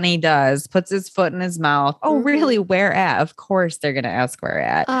like Johnny does, puts his foot in his mouth. Oh, really? Where at? Of course, they're going to ask where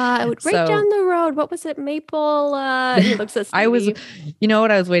at. Right down the road. What was it? Maple. He looks at Stevie. You know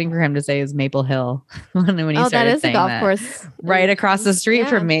what I was waiting for him to say is Maple Hill when he started that is saying a golf that. Course Right across the street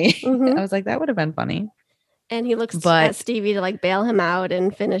from me. I was like, that would have been funny. And he looks at Stevie to like bail him out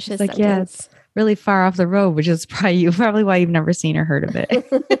and finish his sentence. Yeah, it's really far off the road, which is probably why you've never seen or heard of it.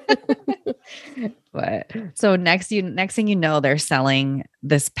 But so next thing you know, they're selling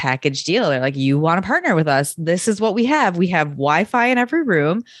this package deal. They're like, you want to partner with us? This is what we have. We have Wi-Fi in every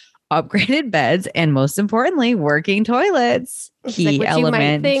room, upgraded beds, and most importantly, working toilets. Key element. You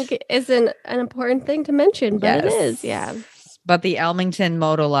might think isn't an important thing to mention, but it is. Yeah. But the Elmington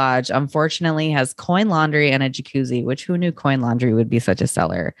Moto Lodge, unfortunately, has coin laundry and a jacuzzi, which who knew coin laundry would be such a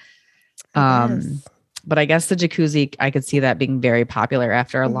seller? But I guess the jacuzzi, I could see that being very popular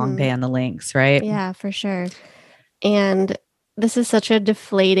after a long day on the links, right? Yeah, for sure. And this is such a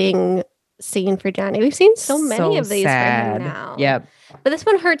deflating scene for Johnny. We've seen so many of these for him now. Yep. But this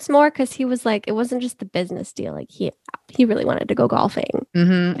one hurts more because he was like, it wasn't just the business deal. Like he really wanted to go golfing.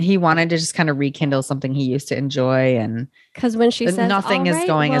 He wanted to just kind of rekindle something he used to enjoy. And because when she says nothing is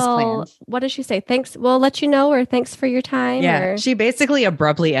going as planned. What does she say? Thanks. We'll let you know, or thanks for your time. Yeah. She basically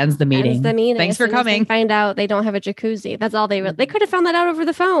abruptly ends the meeting. Thanks for coming. Find out they don't have a jacuzzi. That's all they could have found that out over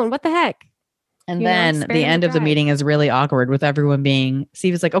the phone. What the heck? And then the end of the meeting is really awkward with everyone being,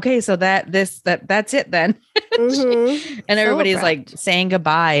 Steve like, okay, so that's it then. And everybody's like saying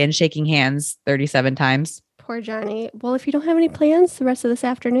goodbye and shaking hands 37 times. Poor Johnny. Well, if you don't have any plans the rest of this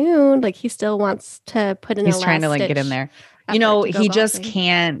afternoon, like he still wants to put in He's trying to like get in there. You know, he just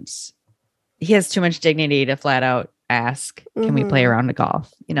can't, he has too much dignity to flat out ask, can we play a round of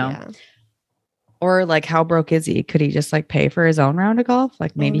golf? You know? Yeah. Or like, how broke is he? Could he just like pay for his own round of golf?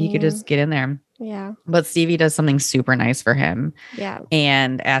 Like maybe he could just get in there. Yeah. But Stevie does something super nice for him. Yeah.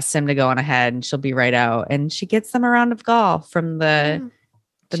 And asks him to go on ahead and she'll be right out. And she gets them a round of golf from the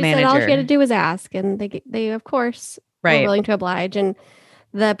manager. Said all she had to do was ask. And they of course were willing to oblige. And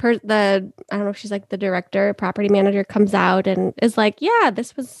the I don't know if she's like the director, property manager comes out and is like, yeah,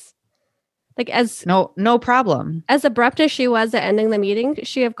 this was like as no problem. As abrupt as she was at ending the meeting,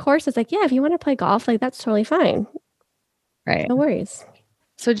 she of course is like, yeah, if you want to play golf, like that's totally fine. Right. No worries.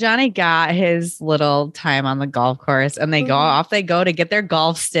 So Johnny got his little time on the golf course and they they go to get their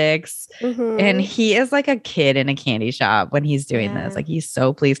golf sticks. And he is like a kid in a candy shop when he's doing this. Like he's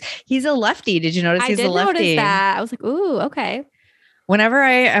so pleased. He's a lefty. Did you notice he's a lefty? I did notice that. I was like, ooh, okay. Whenever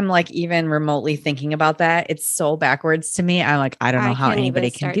I am like even remotely thinking about that, it's so backwards to me. I'm like, I don't know how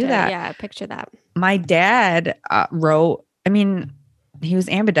anybody can do that. Yeah, picture that. My dad wrote, he was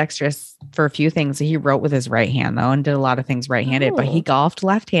ambidextrous for a few things. He wrote with his right hand though, and did a lot of things right-handed, but he golfed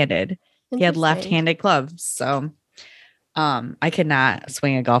left-handed. He had left-handed clubs. So I could not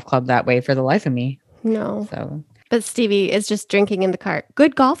swing a golf club that way for the life of me. No. So, but Stevie is just drinking in the cart.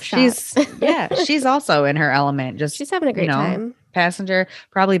 Good golf shot. She's also in her element. She's having a great time. Passenger,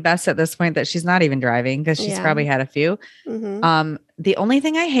 probably best at this point that she's not even driving because she's probably had a few. The only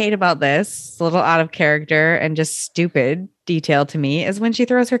thing I hate about this, a little out of character and just stupid detail to me, is when she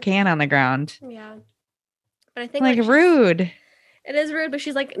throws her can on the ground. Yeah. But I think like rude. It is rude, but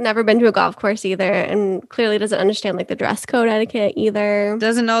she's like never been to a golf course either and clearly doesn't understand like the dress code etiquette either.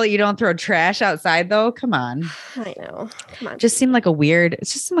 Doesn't know that you don't throw trash outside though. Come on. I know. Come on. It just seemed like a weird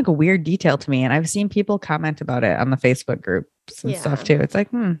detail to me. And I've seen people comment about it on the Facebook groups and stuff too. It's like,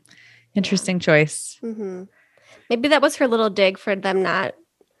 interesting choice. Maybe that was her little dig for them not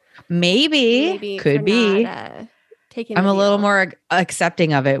Maybe for could be. not, taking I'm the a little deal. more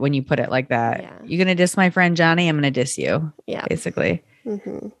accepting of it when you put it like that. Yeah. You're going to diss my friend Johnny. I'm going to diss you. Yeah. Basically.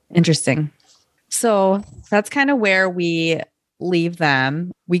 Mm-hmm. Interesting. So that's kind of where we leave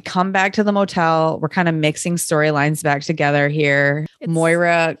them. We come back to the motel. We're kind of mixing storylines back together here. It's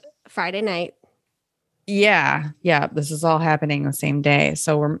Moira. Friday night. Yeah. This is all happening the same day.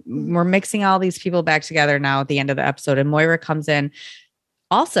 So we're mixing all these people back together now at the end of the episode. And Moira comes in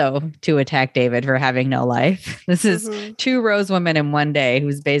also to attack David for having no life. This is two Rose women in one day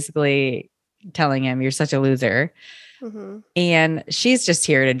who's basically telling him you're such a loser. And she's just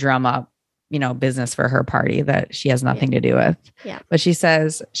here to drum up, business for her party that she has nothing to do with. Yeah. But she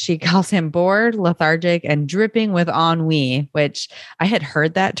says she calls him bored, lethargic, and dripping with ennui, which I had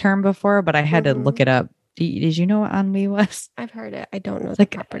heard that term before, but I had to look it up. Did you know what ennui was? I've heard it. I don't know.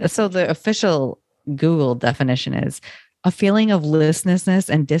 So the official Google definition is a feeling of listlessness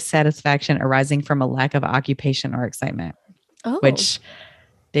and dissatisfaction arising from a lack of occupation or excitement, which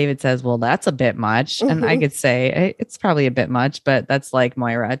David says, well, that's a bit much. And I could say it's probably a bit much, but that's like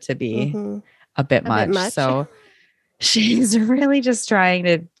Moira to be a bit much. So she's really just trying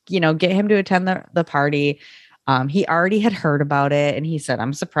to, get him to attend the party. He already had heard about it and he said,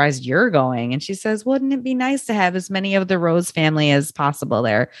 I'm surprised you're going. And she says, wouldn't it be nice to have as many of the Rose family as possible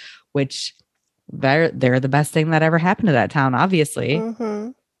there, which they're the best thing that ever happened to that town, obviously.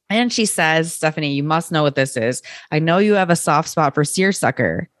 And she says, Stephanie, you must know what this is. I know you have a soft spot for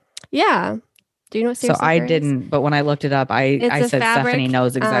seersucker. Yeah. Do you know what seersucker So I is? didn't, but when I looked it up, I said fabric, Stephanie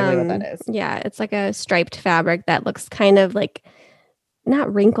knows exactly what that is. Yeah. It's like a striped fabric that looks kind of like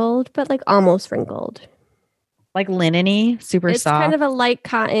not wrinkled, but like almost wrinkled. Like linen-y, super soft. It's kind of a light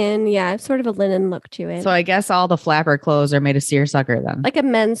cotton. Yeah. Sort of a linen look to it. So I guess all the flapper clothes are made of seersucker then. Like a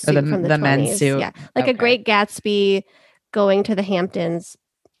men's suit from the 20s. Men's suit. Yeah. Like a Great Gatsby going to the Hamptons.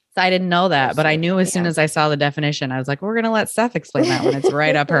 I didn't know that, but I knew as soon as I saw the definition, I was like, we're going to let Steph explain that one. It's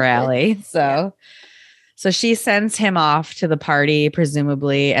right up her alley. So she sends him off to the party,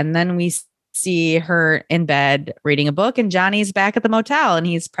 presumably. And then we see her in bed reading a book and Johnny's back at the motel and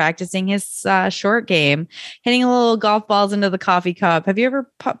he's practicing his short game, hitting a little golf balls into the coffee cup. Have you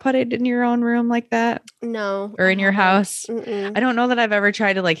ever put it in your own room like that? No. Or in your house? I don't know that I've ever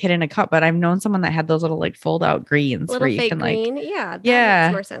tried to like hit in a cup, but I've known someone that had those little like fold out greens little where you fake can green. like, that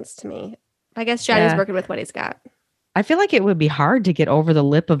makes more sense to me. I guess Johnny's working with what he's got. I feel like it would be hard to get over the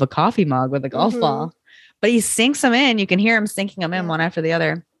lip of a coffee mug with a golf ball, but he sinks them in. You can hear him sinking them in one after the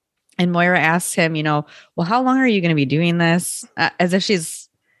other. And Moira asks him, well, how long are you going to be doing this? As if she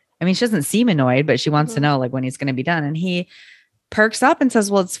doesn't seem annoyed, but she wants to know like when he's going to be done. And he perks up and says,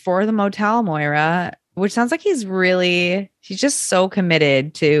 well, it's for the motel, Moira, which sounds like he's just so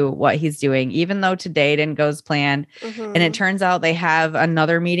committed to what he's doing, even though today didn't go as planned. And it turns out they have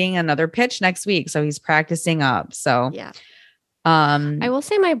another meeting, another pitch next week. So he's practicing up. So yeah. I will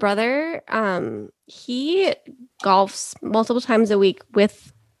say my brother, he golfs multiple times a week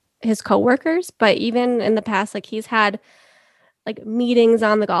with his coworkers, but even in the past, like he's had like meetings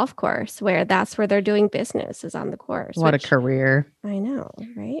on the golf course where that's where they're doing business is on the course. What a career. I know,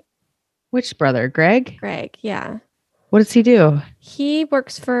 right? Which brother? Greg, yeah. What does he do? He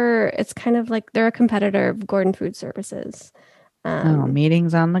works it's kind of like they're a competitor of Gordon Food Services.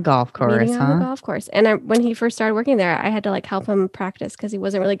 Meetings on the golf course, on the golf course. And when he first started working there, I had to like help him practice because he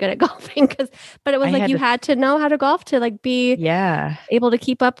wasn't really good at golfing. But it was like you had to know how to golf to like be able to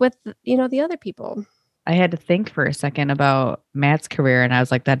keep up with the other people. I had to think for a second about Matt's career, and I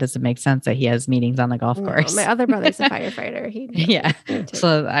was like, that doesn't make sense that he has meetings on the golf course. My other brother's a firefighter.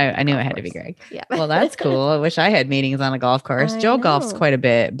 So I knew it had to be Greg. Yeah. Well, that's cool. I wish I had meetings on a golf course. Joe golfs quite a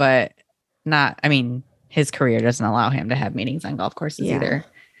bit, but not. I mean, his career doesn't allow him to have meetings on golf courses either.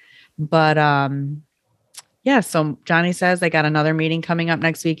 But so Johnny says they got another meeting coming up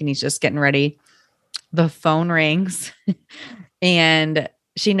next week and he's just getting ready. The phone rings and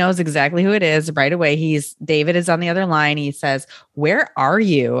she knows exactly who it is right away. David is on the other line. He says, where are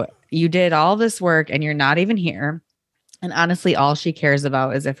you? You did all this work and you're not even here. And honestly, all she cares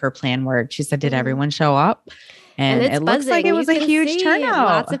about is if her plan worked. She said, did everyone show up? And it looks like it was a huge turnout.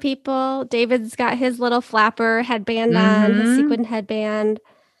 Lots of people. David's got his little flapper headband on, his sequin headband.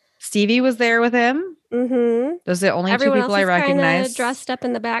 Stevie was there with him. Those are the only two people I recognize. Dressed up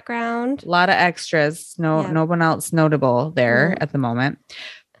in the background. A lot of extras. No one else notable there at the moment.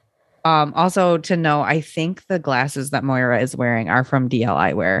 Also to know, I think the glasses that Moira is wearing are from DL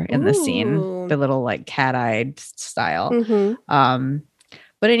Eyewear in the scene. The little like cat-eyed style.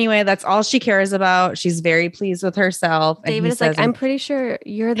 But anyway, that's all she cares about. She's very pleased with herself. And David is like, I'm pretty sure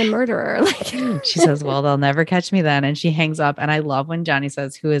you're the murderer. Like she says, well, they'll never catch me then. And she hangs up. And I love when Johnny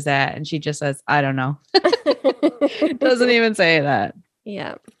says, who is that? And she just says, I don't know. Doesn't even say that.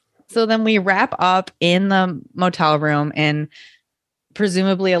 Yeah. So then we wrap up in the motel room, and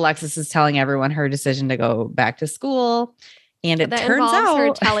presumably Alexis is telling everyone her decision to go back to school. And it turns out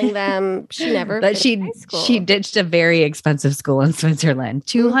her telling them she never that she ditched a very expensive school in Switzerland,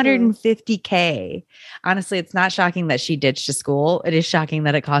 $250K. Honestly, it's not shocking that she ditched a school. It is shocking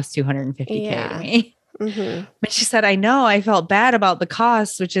that it cost $250K to me. Mm-hmm. But she said, I know, I felt bad about the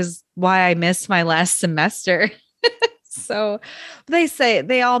cost, which is why I missed my last semester. So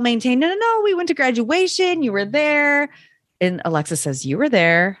they all maintain, no, we went to graduation. You were there. And Alexis says, you were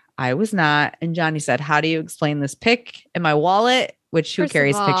there. I was not. And Johnny said, how do you explain this pic in my wallet? Which who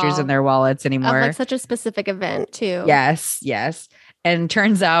carries pictures in their wallets anymore? Of like such a specific event too. Yes. And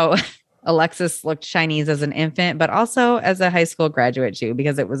turns out Alexis looked Chinese as an infant, but also as a high school graduate too,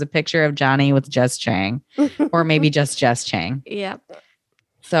 because it was a picture of Johnny with Jess Chang, or maybe just Jess Chang. Yep.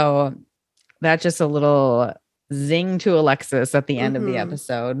 So that's just a little zing to Alexis at the end of the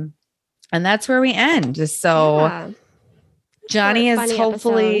episode. And that's where we end. So Johnny is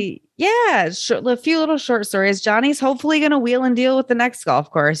hopefully, a few little short stories. Johnny's hopefully going to wheel and deal with the next golf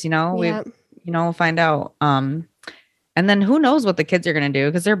course. We'll find out. And then who knows what the kids are going to do,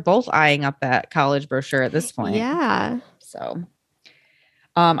 because they're both eyeing up that college brochure at this point. Yeah. So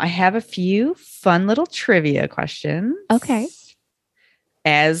I have a few fun little trivia questions. Okay.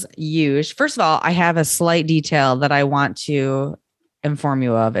 As usual. First of all, I have a slight detail that I want to inform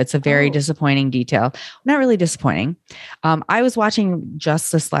you of. It's a very disappointing detail. Not really disappointing. I was watching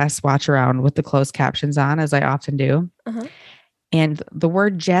just this last watch around with the closed captions on, as I often do. And the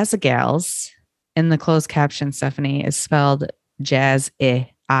word jazzagals in the closed caption, Stephanie, is spelled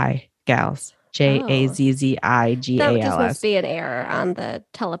jazz-i gals. JAZZIGALS. That just must be an error on the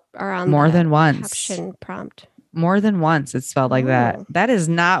more than once caption prompt. More than once it's spelled like that. That is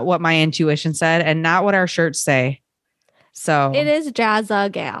not what my intuition said, and not what our shirts say. So it is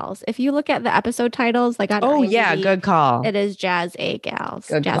Jazza Gals. If you look at the episode titles, like on IMDb, good call. It is Jazz A Gals.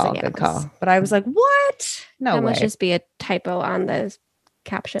 Good call. But I was like, what? No that way. must just be a typo on the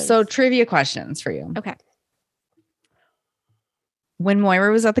captions. So trivia questions for you. Okay. When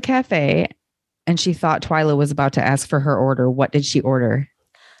Moira was at the cafe and she thought Twyla was about to ask for her order, what did she order?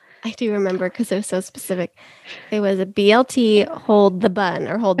 I do remember because it was so specific. It was a BLT, hold the bun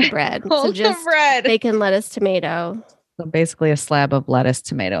or hold the bread. Hold the bread. Bacon, lettuce, tomato. So basically a slab of lettuce,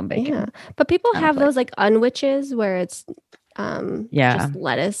 tomato, and bacon. Yeah. But people have those like unwitches where it's just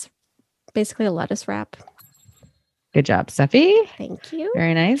lettuce. Basically a lettuce wrap. Good job, Steffi. Thank you.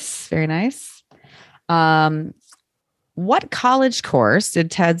 Very nice. Very nice. What college course did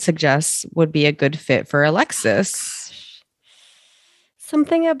Ted suggest would be a good fit for Alexis?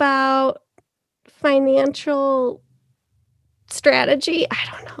 Something about financial strategy. I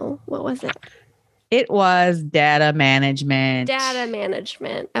don't know. What was it? It was data management.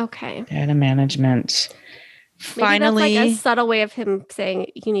 Okay. Data management. Maybe finally, that's like a subtle way of him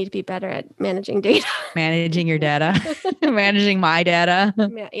saying you need to be better at managing data. Managing your data. Managing my data.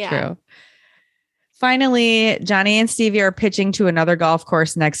 Yeah. True. Finally, Johnny and Stevie are pitching to another golf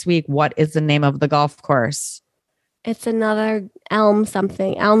course next week. What is the name of the golf course? It's another Elm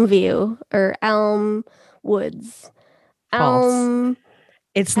View or Elm Woods. False.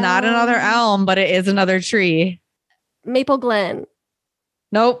 It's not another elm, but it is another tree. Maple Glen.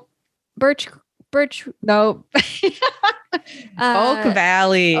 Nope. Birch. Nope. Oak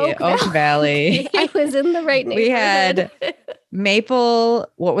Valley. Oak Valley. I was in the right neighborhood. We had Maple.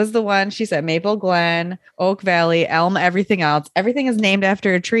 What was the one? She said Maple Glen, Oak Valley, Elm, everything else. Everything is named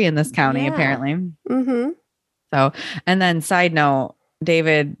after a tree in this county, apparently. Mm-hmm. So, and then side note,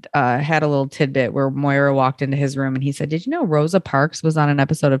 David had a little tidbit where Moira walked into his room and he said, did you know Rosa Parks was on an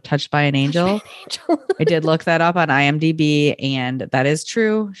episode of Touched by an Angel? I did look that up on IMDb, and that is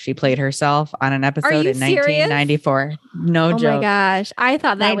true. She played herself on an episode in 1994. No joke. Oh my gosh. I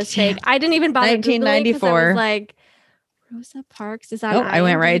thought that was fake. I didn't even bother 1994. I was like, Rosa Parks is on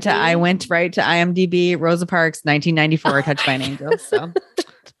IMDb? I went right to IMDb. Rosa Parks, 1994, Touched by an Angel. So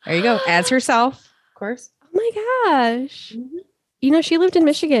there you go. As herself, of course. Oh my gosh. Mm-hmm. You know, she lived in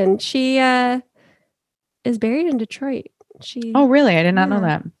Michigan. She is buried in Detroit. Oh, really? I did not know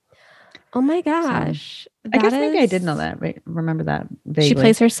that. Oh my gosh. So, I guess maybe I did know that. Remember that vaguely. She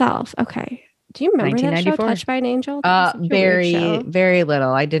plays herself. Okay. Do you remember that show, Touched by an Angel? Very, very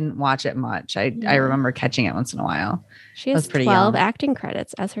little. I didn't watch it much. I remember catching it once in a while. She has 12 acting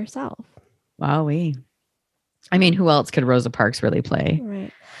credits as herself. Wowee. I mean, who else could Rosa Parks really play?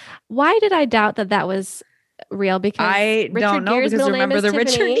 Right. Why did I doubt that was real? Because I don't know, Gere's because middle remember name the is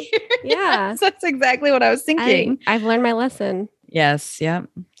Richard Tiffany. Gere? Yeah. Yes, that's exactly what I was thinking. I've learned my lesson. Yes. Yep.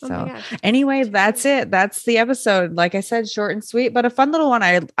 Oh So my gosh. anyway, that's it. That's the episode. Like I said, short and sweet, but a fun little one.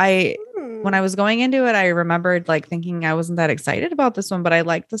 When I was going into it, I remembered like thinking I wasn't that excited about this one, but I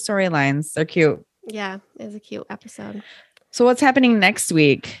like the storylines. They're cute. Yeah, it was a cute episode. So what's happening next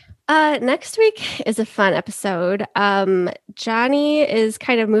week? Next week is a fun episode. Johnny is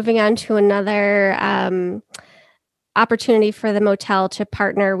kind of moving on to another opportunity for the motel to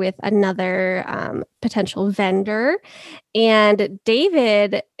partner with another potential vendor. And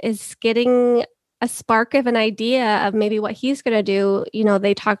David is getting a spark of an idea of maybe what he's going to do. You know,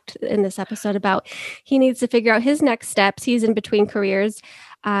 they talked in this episode about he needs to figure out his next steps. He's in between careers.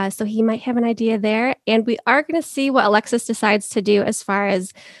 So he might have an idea there. And we are going to see what Alexis decides to do as far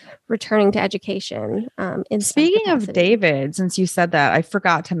as returning to education. Speaking of David, since you said that, I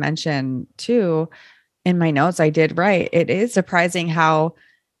forgot to mention too, in my notes, I did write, it is surprising how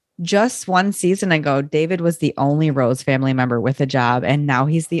just one season ago, David was the only Rose family member with a job, and now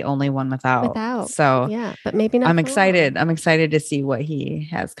he's the only one without. So yeah, but maybe not. I'm excited. I'm excited to see what he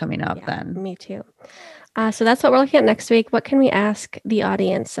has coming up then. Me too. So that's what we're looking at next week. What can we ask the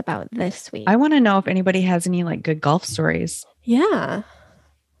audience about this week? I want to know if anybody has any like good golf stories. Yeah.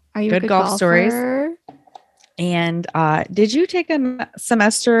 Are you good a good golf golfer? Stories? And did you take a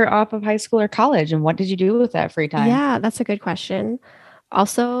semester off of high school or college? And what did you do with that free time? Yeah, that's a good question.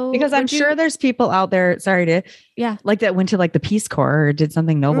 Also, because I'm sure there's people out there, like that went to like the Peace Corps or did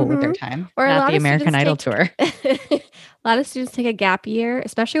something noble with their time, or not the American Idol tour. A lot of students take a gap year,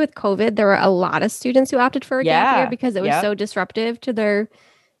 especially with COVID. There were a lot of students who opted for a gap year because it was so disruptive to their,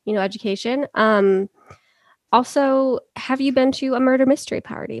 education. Also, have you been to a murder mystery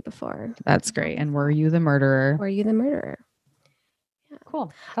party before? That's great. And were you the murderer? Were you the murderer? Yeah.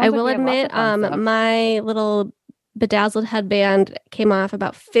 Cool. I will admit, my little bedazzled headband came off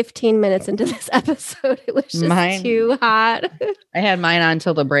about 15 minutes into this episode. It was just too hot. I had mine on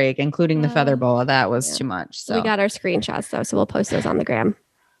till the break, including the feather boa. That was too much. So we got our screenshots though, so we'll post those on the gram.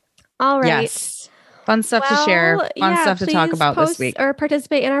 All right. Yes. Fun stuff to share. Fun stuff to talk about this week. Or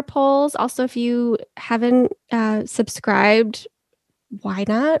participate in our polls. Also, if you haven't subscribed, why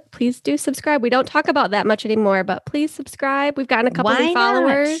not? Please do subscribe. We don't talk about that much anymore, but please subscribe. We've gotten a couple of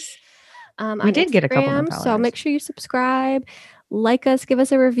followers. We did get a couple of followers. So make sure you subscribe, like us, give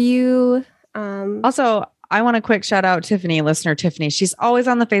us a review. Also, I want a quick shout out Tiffany, listener Tiffany. She's always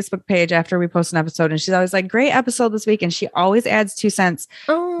on the Facebook page after we post an episode, and she's always like, great episode this week. And she always adds 2 cents.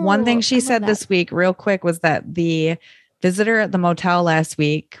 One thing she said this week real quick was that the visitor at the motel last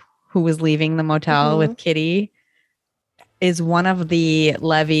week who was leaving the motel with Kitty is one of the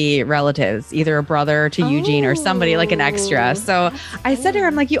Levy relatives, either a brother to Eugene or somebody like an extra. So I said to her,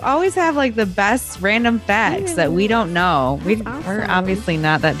 I'm like, you always have like the best random facts that we don't know. We're obviously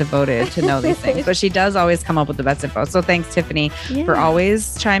not that devoted to know these things, but she does always come up with the best info. So thanks, Tiffany, for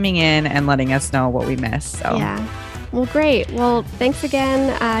always chiming in and letting us know what we missed. So well, great. Well, thanks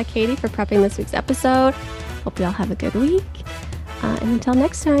again, Katie, for prepping this week's episode. Hope you all have a good week. And until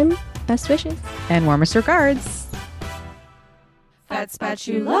next time, best wishes. And warmest regards. Fat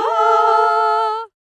Spatula.